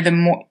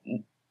more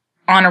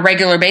on a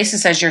regular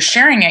basis, as you're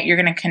sharing it, you're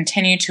going to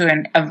continue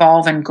to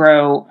evolve and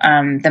grow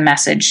the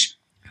message.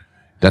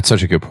 That's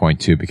such a good point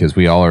too, because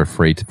we all are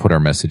afraid to put our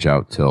message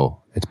out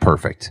till it's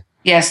perfect.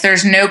 Yes,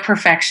 there's no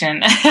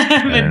perfection.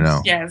 I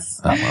know. Yes.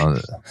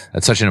 Well,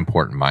 that's such an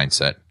important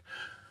mindset.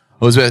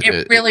 Elizabeth,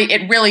 it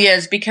really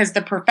is, because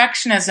the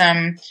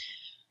perfectionism,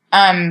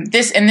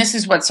 this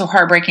is what's so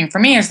heartbreaking for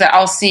me, is that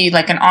I'll see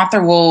like an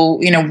author will,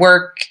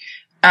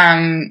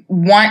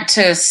 want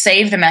to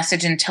save the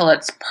message until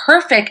it's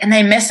perfect, and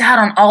they miss out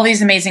on all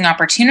these amazing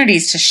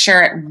opportunities to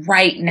share it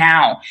right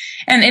now.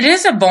 And it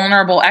is a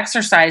vulnerable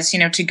exercise,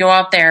 to go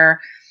out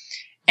there.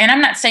 And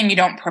I'm not saying you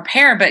don't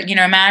prepare, but,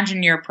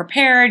 imagine you're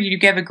prepared, you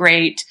give a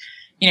great,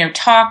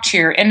 talk to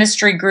your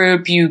industry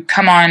group, you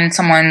come on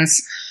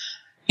someone's,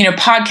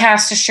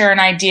 podcast to share an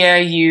idea,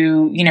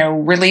 you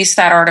release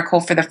that article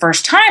for the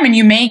first time, and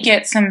you may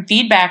get some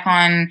feedback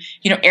on,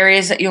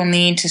 areas that you'll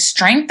need to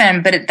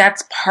strengthen, but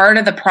that's part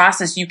of the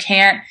process.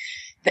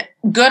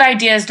 Good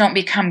ideas don't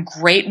become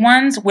great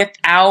ones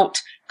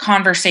without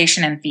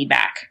conversation and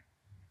feedback.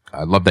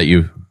 I love that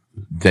you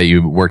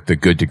worked the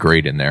good to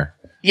great in there.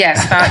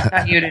 Yes,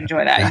 thought you'd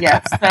enjoy that.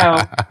 Yes. So,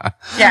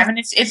 yeah, I mean,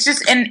 it's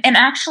just, and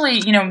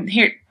actually,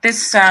 here,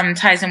 this,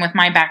 ties in with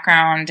my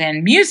background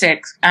in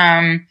music.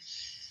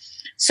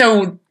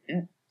 So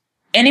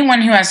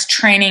anyone who has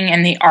training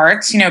in the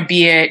arts,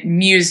 be it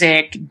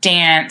music,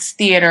 dance,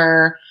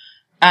 theater,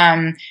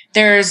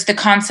 there's the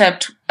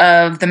concept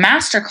of the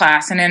master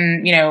class. And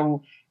then,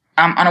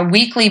 on a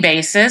weekly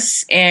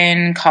basis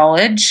in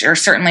college, or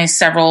certainly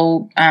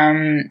several,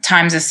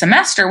 times a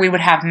semester, we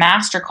would have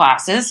master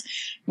classes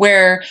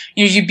where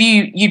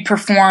you'd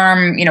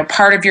perform,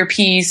 part of your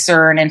piece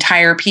or an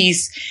entire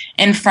piece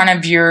in front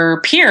of your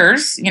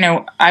peers.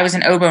 I was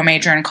an oboe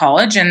major in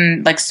college,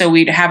 and so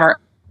we'd have our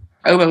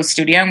oboe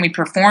studio and we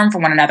perform for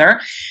one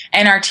another,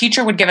 and our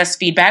teacher would give us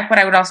feedback, but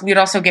we'd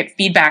also get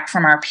feedback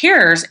from our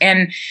peers.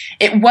 And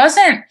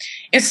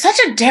it's such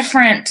a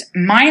different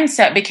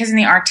mindset, because in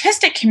the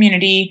artistic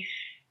community,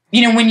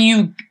 when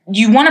you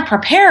want to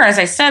prepare, as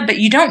I said, but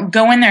you don't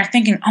go in there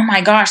thinking, oh my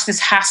gosh, this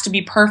has to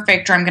be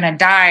perfect, or I'm going to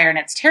die, and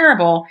it's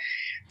terrible.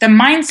 The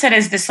mindset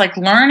is this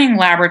learning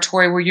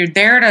laboratory where you're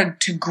there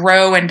to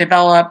grow and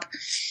develop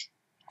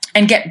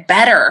and get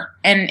better.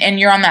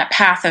 And you're on that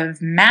path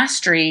of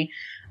mastery.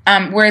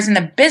 Whereas in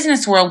the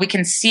business world, we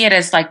can see it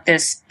as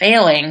this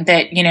failing,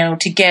 that,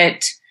 to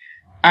get,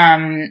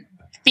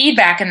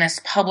 feedback in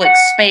this public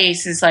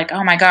space is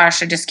oh my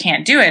gosh, I just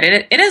can't do it.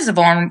 It is a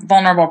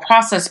vulnerable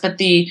process, but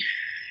the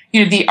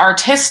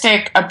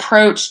artistic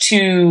approach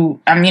to,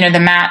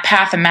 the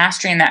path of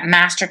mastery and that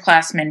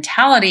masterclass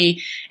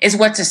mentality is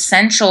what's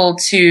essential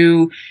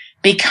to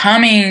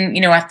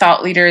becoming, a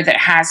thought leader that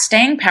has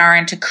staying power,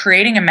 and to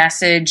creating a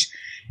message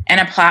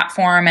and a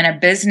platform and a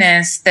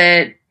business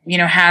that,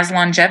 has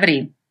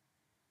longevity.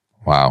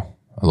 Wow.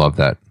 I love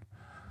that.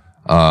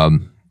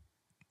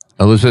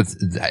 Elizabeth,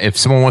 if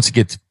someone wants to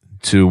get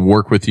to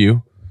work with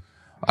you,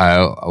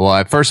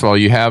 first of all,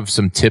 you have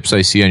some tips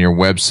I see on your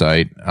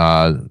website,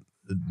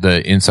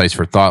 the Insights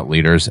for Thought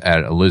Leaders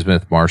at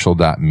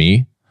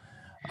elizabethmarshall.me.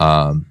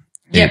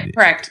 Yeah,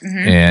 correct.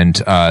 Mm-hmm. And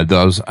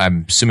those,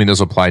 I'm assuming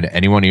those apply to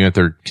anyone, even if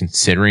they're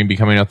considering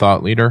becoming a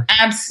thought leader?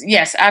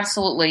 Yes,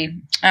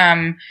 absolutely.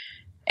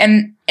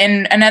 And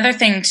another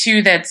thing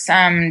too that's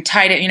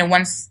tied it,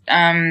 once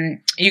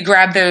you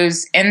grab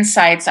those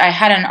insights, I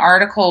had an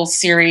article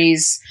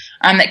series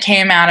that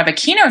came out of a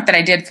keynote that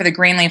I did for the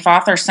Greenleaf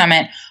Author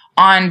Summit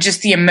on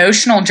just the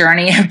emotional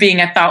journey of being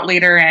a thought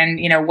leader, and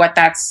what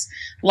that's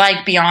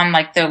like beyond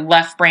the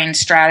left brain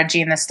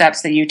strategy and the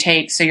steps that you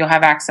take. So you'll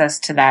have access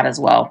to that as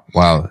well.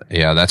 Wow.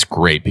 Yeah, that's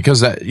great,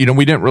 because that,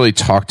 we didn't really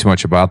talk too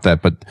much about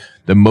that, but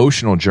the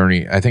emotional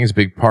journey, I think, is a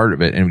big part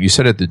of it. And you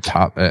said at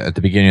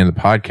the beginning of the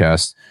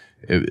podcast,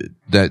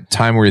 that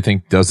time where you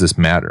think, does this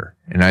matter?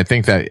 And I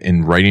think that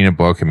in writing a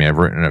book, I've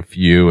written a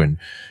few, and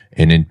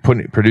in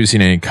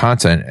producing any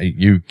content,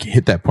 you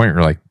hit that point where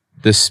you're like,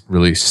 this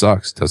really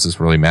sucks. Does this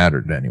really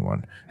matter to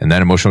anyone? And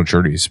that emotional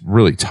journey is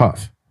really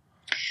tough.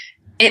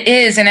 It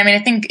is. And I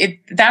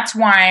think that's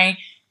why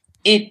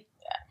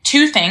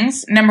two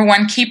things. Number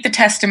one, keep the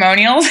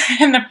testimonials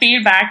and the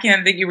feedback,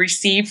 that you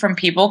receive from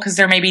people, because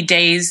there may be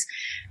days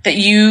that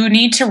you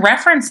need to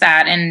reference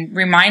that and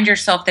remind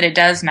yourself that it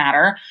does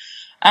matter.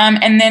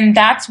 And then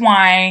that's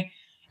why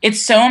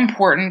it's so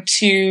important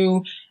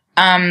to,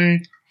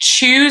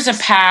 choose a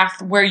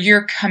path where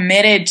you're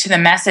committed to the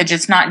message.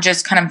 It's not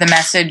just kind of the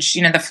message,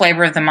 the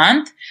flavor of the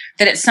month,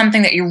 that it's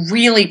something that you're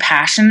really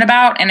passionate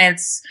about, and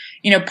it's,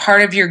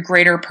 part of your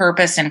greater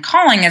purpose and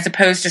calling, as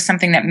opposed to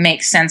something that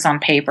makes sense on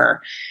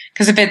paper.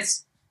 Because if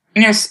it's,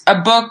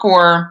 a book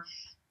or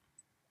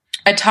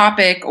a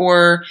topic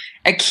or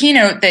a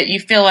keynote that you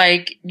feel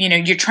like,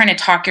 you're trying to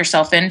talk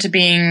yourself into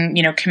being,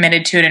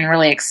 committed to it and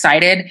really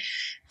excited,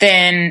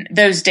 then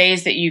those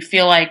days that you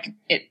feel like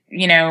it,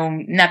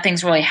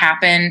 nothing's really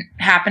happening,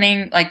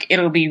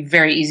 it'll be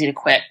very easy to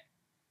quit.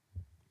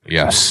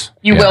 Yes.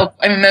 You will.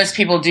 I mean, most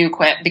people do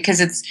quit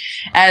because it's,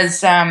 as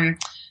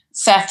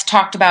Seth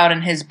talked about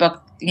in his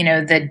book,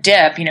 the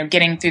dip,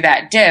 getting through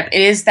that dip,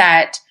 it is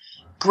that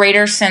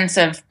greater sense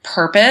of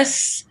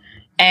purpose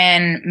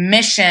and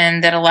mission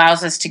that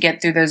allows us to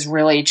get through those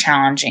really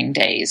challenging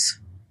days.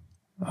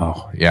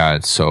 Oh, yeah.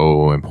 It's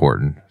so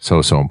important.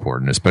 So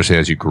important, especially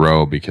as you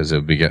grow, because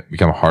it'll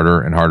become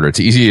harder and harder. It's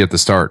easy at the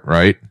start,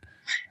 right?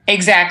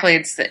 Exactly.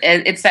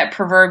 It's that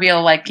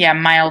proverbial,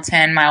 mile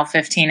 10, mile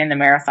 15 in the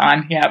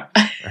marathon. Yep.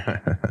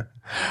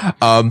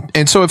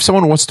 And so if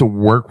someone wants to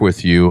work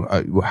with you,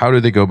 how do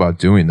they go about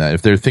doing that?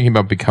 If they're thinking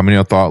about becoming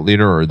a thought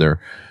leader, or they're,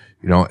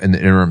 in the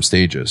interim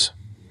stages?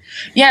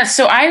 Yeah.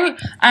 So I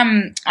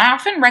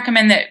often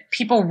recommend that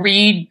people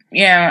read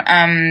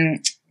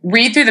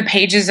through the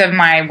pages of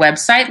my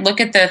website,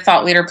 look at the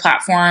Thought Leader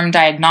Platform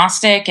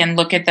diagnostic, and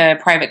look at the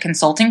private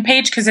consulting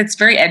page, because it's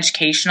very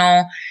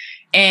educational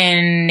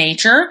in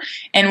nature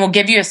and will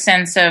give you a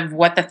sense of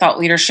what the thought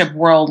leadership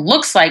world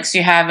looks like, so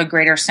you have a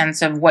greater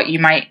sense of what you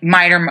might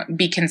or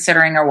be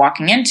considering or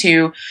walking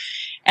into.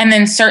 And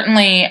then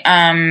certainly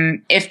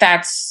if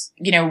that's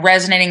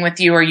resonating with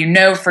you,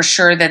 or for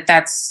sure that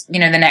that's the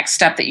next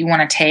step that you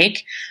want to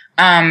take,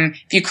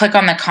 if you click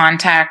on the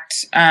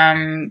contact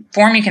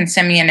form, you can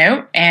send me a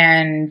note,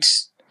 and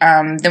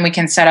then we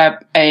can set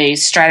up a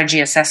strategy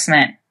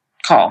assessment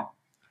call.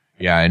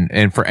 Yeah,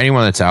 and for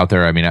anyone that's out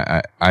there, I mean,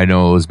 I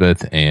know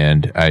Elizabeth,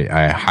 and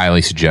I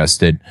highly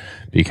suggest it,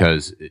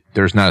 because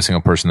there's not a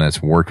single person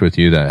that's worked with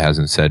you that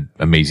hasn't said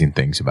amazing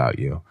things about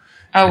you.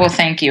 Oh, well,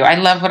 thank you. I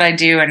love what I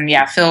do, and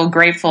feel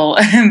grateful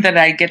that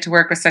I get to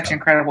work with such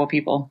incredible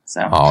people.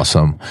 So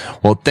awesome.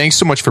 Well, thanks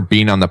so much for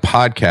being on the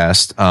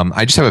podcast.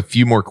 I just have a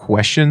few more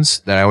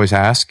questions that I always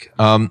ask.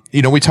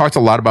 We talked a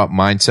lot about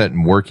mindset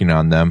and working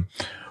on them.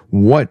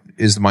 What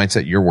is the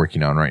mindset you're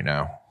working on right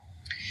now?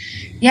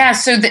 Yeah,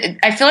 so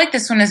I feel like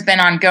this one has been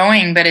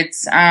ongoing, but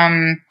it's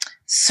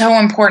so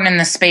important in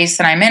the space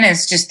that I'm in,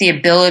 is just the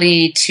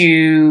ability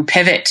to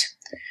pivot,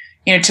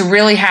 to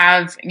really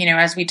have,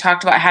 as we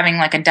talked about, having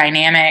like a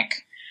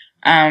dynamic,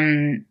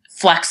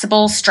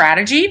 flexible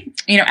strategy.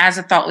 As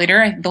a thought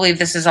leader, I believe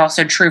this is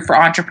also true for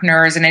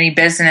entrepreneurs in any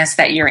business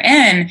that you're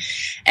in,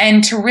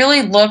 and to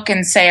really look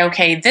and say,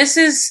 okay, this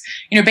is,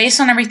 based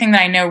on everything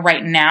that I know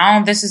right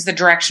now, this is the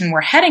direction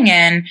we're heading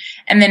in.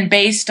 And then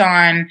based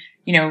on,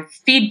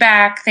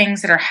 feedback,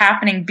 things that are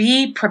happening,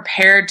 be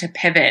prepared to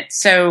pivot.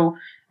 So,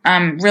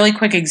 really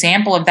quick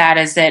example of that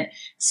is that,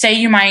 say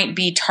you might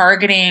be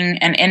targeting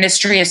an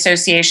industry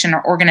association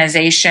or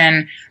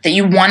organization that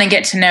you want to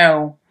get to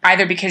know,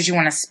 either because you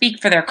want to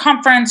speak for their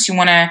conference, you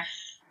want to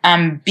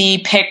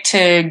be picked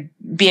to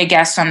be a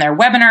guest on their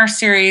webinar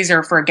series,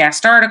 or for a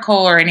guest article,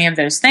 or any of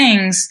those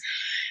things,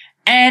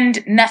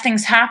 and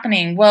nothing's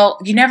happening. Well,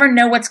 you never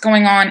know what's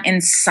going on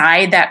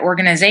inside that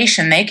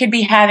organization. They could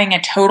be having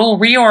a total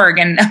reorg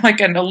and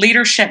like a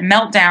leadership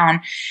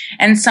meltdown.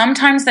 And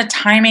sometimes the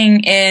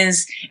timing it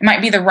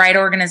might be the right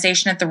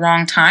organization at the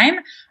wrong time,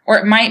 or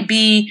it might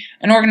be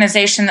an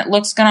organization that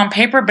looks good on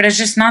paper, but is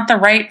just not the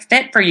right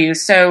fit for you.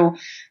 So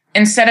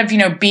instead of,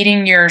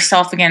 beating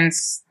yourself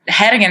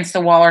head against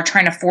the wall or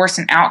trying to force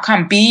an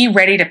outcome, be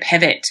ready to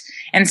pivot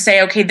and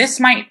say, okay,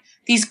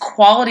 these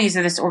qualities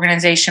of this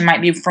organization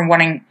might be from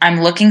what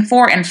I'm looking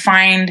for, and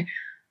find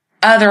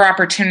other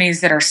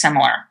opportunities that are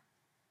similar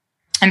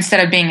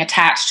instead of being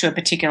attached to a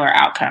particular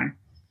outcome.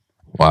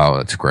 Wow,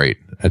 that's great.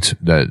 That's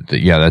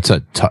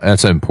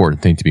an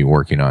important thing to be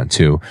working on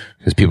too,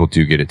 because people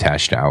do get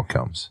attached to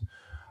outcomes.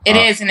 It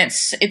is, and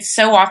it's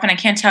so often, I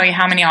can't tell you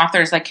how many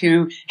authors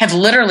who have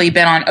literally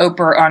been on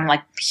Oprah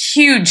on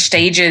huge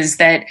stages,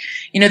 that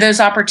those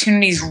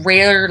opportunities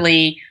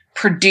rarely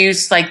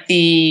produce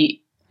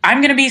I'm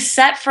going to be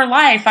set for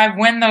life, I've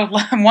won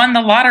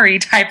the lottery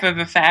type of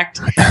effect.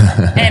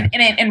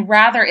 and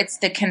rather it's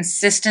the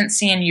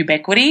consistency and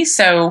ubiquity.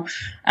 So,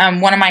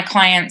 one of my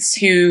clients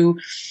who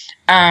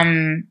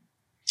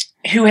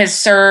has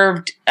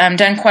served,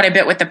 done quite a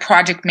bit with the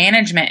Project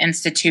Management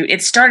Institute.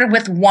 It started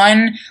with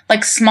one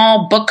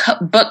small book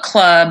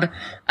club,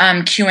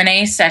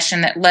 Q&A session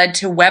that led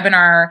to a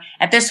webinar.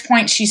 At this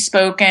point, she's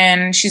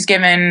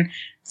given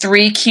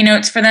 3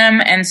 keynotes for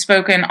them and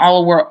spoken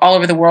all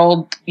over the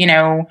world,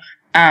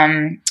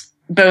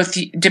 both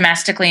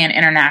domestically and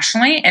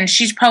internationally. And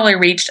she's probably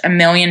reached 1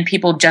 million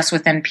people just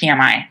within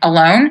PMI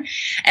alone.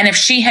 And if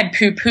she had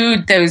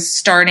poo-pooed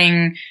those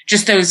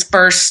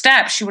first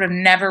steps, she would have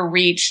never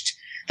reached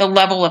the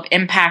level of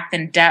impact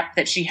and depth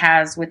that she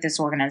has with this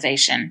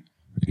organization.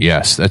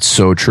 Yes, that's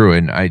so true.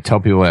 And I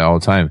tell people that all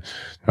the time.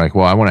 They're like,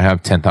 well, I want to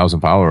have 10,000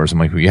 followers. I'm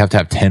like, well, you have to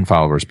have 10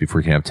 followers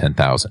before you can have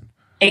 10,000.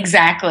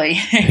 Exactly.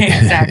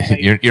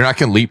 Exactly. You're not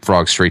going to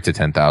leapfrog straight to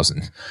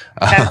 10,000.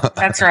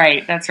 That's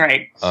right. That's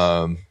right.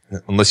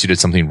 Unless you did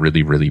something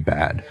really, really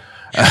bad.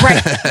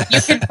 Right. You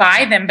could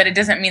buy them, but it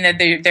doesn't mean that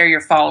they're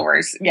your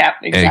followers. Yeah,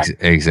 exactly.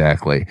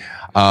 Exactly.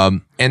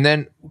 And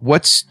then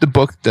what's the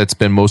book that's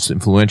been most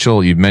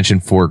influential? You've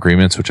mentioned 4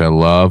 Agreements, which I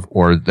love,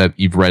 or that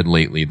you've read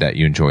lately that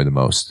you enjoy the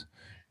most?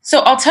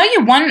 So I'll tell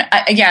you one.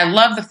 I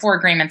love the 4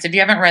 Agreements. If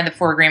you haven't read the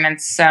 4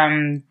 Agreements,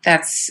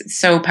 that's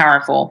so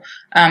powerful,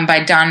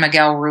 by Don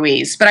Miguel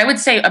Ruiz. But I would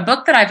say a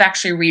book that I've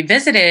actually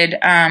revisited,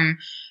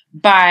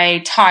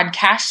 by Todd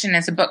Kashdan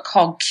is a book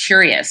called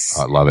Curious.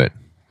 I love it.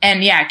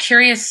 And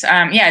Curious.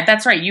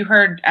 That's right. You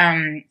heard,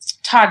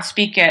 Todd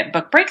speak at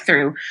Book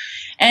Breakthrough,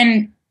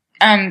 and,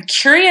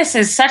 Curious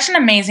is such an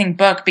amazing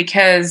book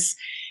because,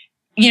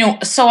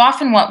 so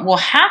often what will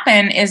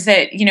happen is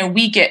that,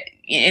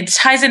 it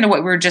ties into what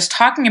we were just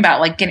talking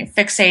about, like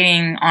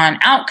fixating on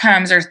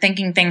outcomes or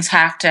thinking things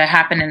have to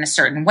happen in a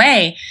certain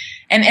way.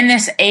 And in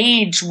this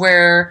age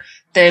where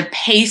the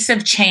pace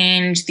of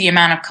change, the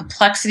amount of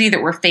complexity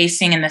that we're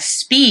facing, and the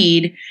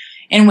speed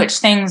in which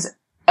things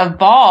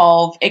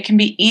evolve, it can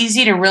be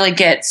easy to really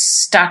get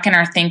stuck in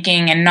our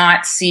thinking and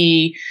not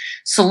see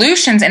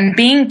solutions. And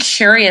being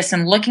curious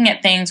and looking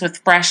at things with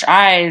fresh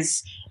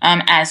eyes,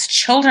 as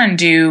children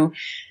do,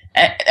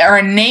 or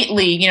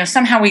innately,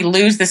 somehow we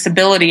lose this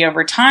ability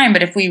over time.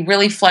 But if we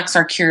really flex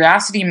our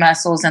curiosity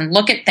muscles and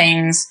look at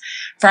things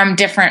from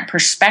different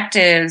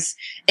perspectives,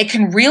 it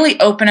can really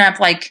open up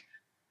like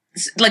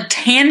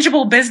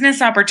tangible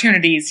business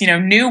opportunities,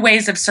 new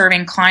ways of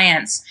serving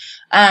clients,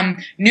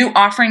 new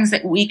offerings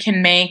that we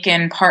can make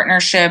in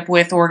partnership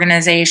with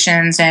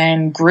organizations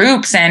and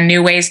groups, and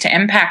new ways to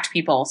impact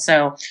people.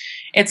 So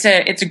it's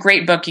a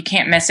great book. You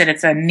can't miss it.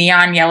 It's a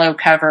neon yellow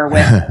cover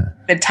with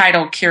the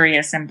title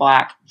Curious in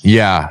black.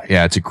 Yeah.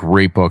 It's a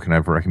great book, and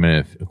I've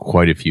recommended it to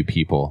quite a few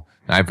people.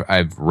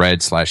 I've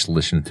read /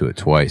 listened to it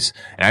twice.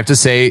 And I have to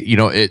say,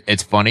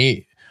 it's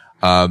funny.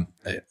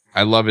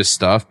 I love his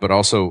stuff, but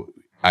also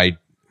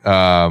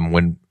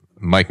when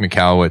Mike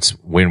Michalowicz,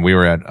 when we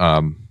were at,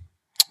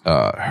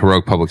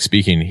 Heroic Public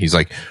Speaking, he's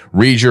like,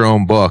 read your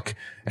own book.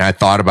 And I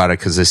thought about it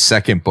because his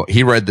second book,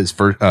 he read this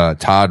first,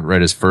 Todd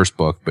read his first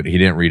book, but he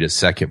didn't read his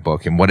second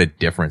book, and what a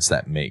difference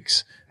that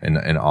makes in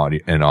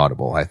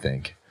Audible, I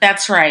think.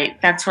 That's right.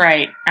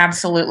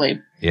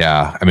 Absolutely.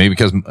 Yeah. I mean,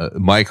 because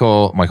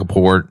Michael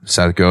Port,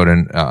 Seth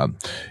Godin,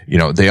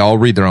 they all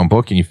read their own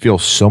book, and you feel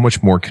so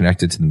much more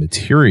connected to the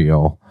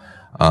material.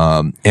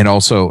 And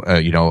also,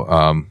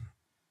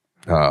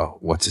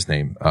 what's his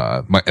name?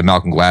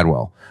 Malcolm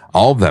Gladwell.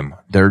 All of them,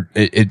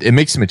 it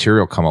makes the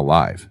material come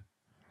alive.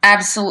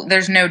 Absolutely.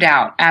 There's no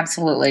doubt.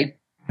 Absolutely.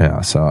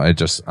 Yeah. So it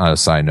just on a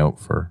side note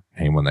for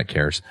anyone that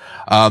cares.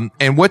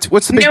 And what's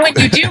the big...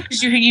 what you do,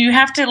 because you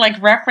have to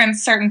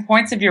reference certain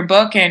points of your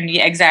book, and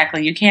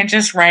exactly. You can't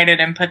just write it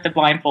and put the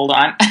blindfold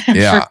on.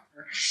 Yeah.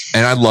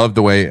 And I love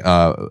the way,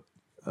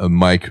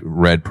 Mike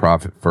read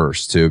Profit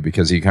First too,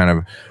 because he kind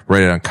of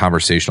read it on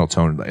conversational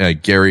tone.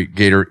 Gary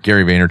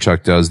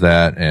Vaynerchuk does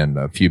that, and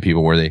a few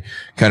people where they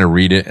kind of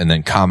read it and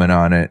then comment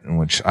on it,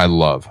 which I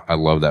love. I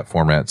love that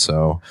format.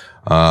 So,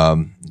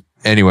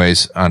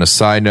 anyways, on a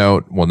side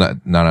note, well, not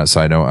on a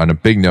side note, on a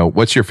big note,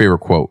 what's your favorite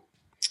quote?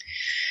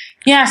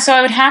 Yeah. So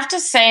I would have to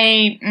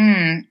say,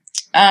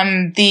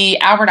 the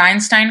Albert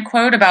Einstein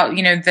quote about,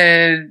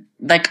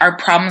 our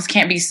problems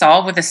can't be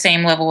solved with the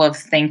same level of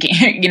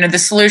thinking. The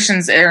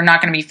solutions are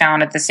not going to be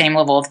found at the same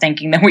level of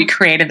thinking that we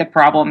created the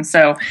problem.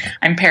 So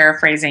I'm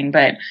paraphrasing,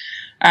 but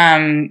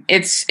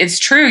it's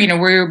true.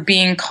 We're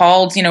being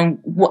called, no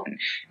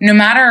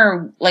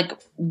matter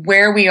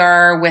where we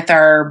are with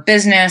our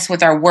business,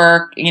 with our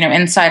work,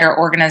 inside our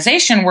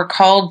organization, we're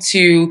called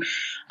to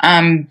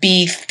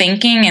be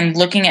thinking and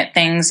looking at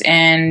things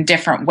in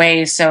different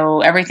ways.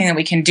 So everything that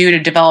we can do to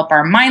develop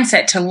our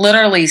mindset to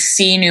literally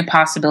see new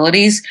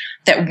possibilities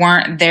that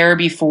weren't there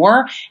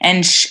before,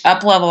 and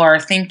up-level our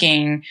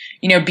thinking,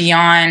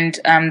 beyond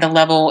the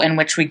level in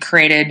which we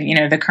created,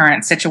 the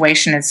current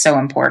situation is so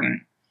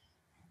important.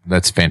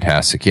 That's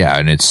fantastic. Yeah.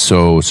 And it's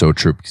so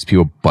true, because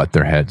people butt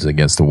their heads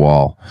against the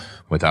wall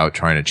without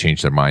trying to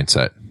change their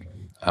mindset.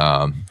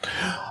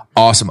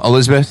 Awesome.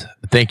 Elizabeth,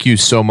 thank you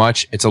so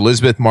much. It's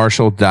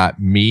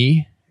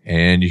elizabethmarshall.me,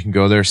 and you can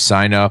go there,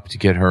 sign up to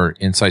get her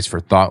insights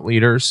for thought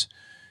leaders.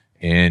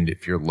 And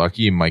if you're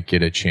lucky, you might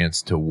get a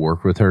chance to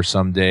work with her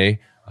someday.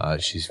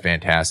 She's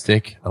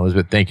fantastic.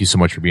 Elizabeth, thank you so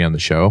much for being on the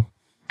show.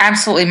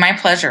 Absolutely. My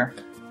pleasure.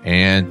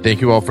 And thank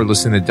you all for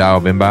listening to Tao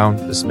of Inbound.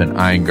 This has been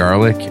Ian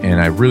Garlic,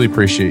 and I really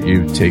appreciate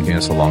you taking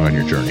us along on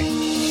your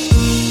journey.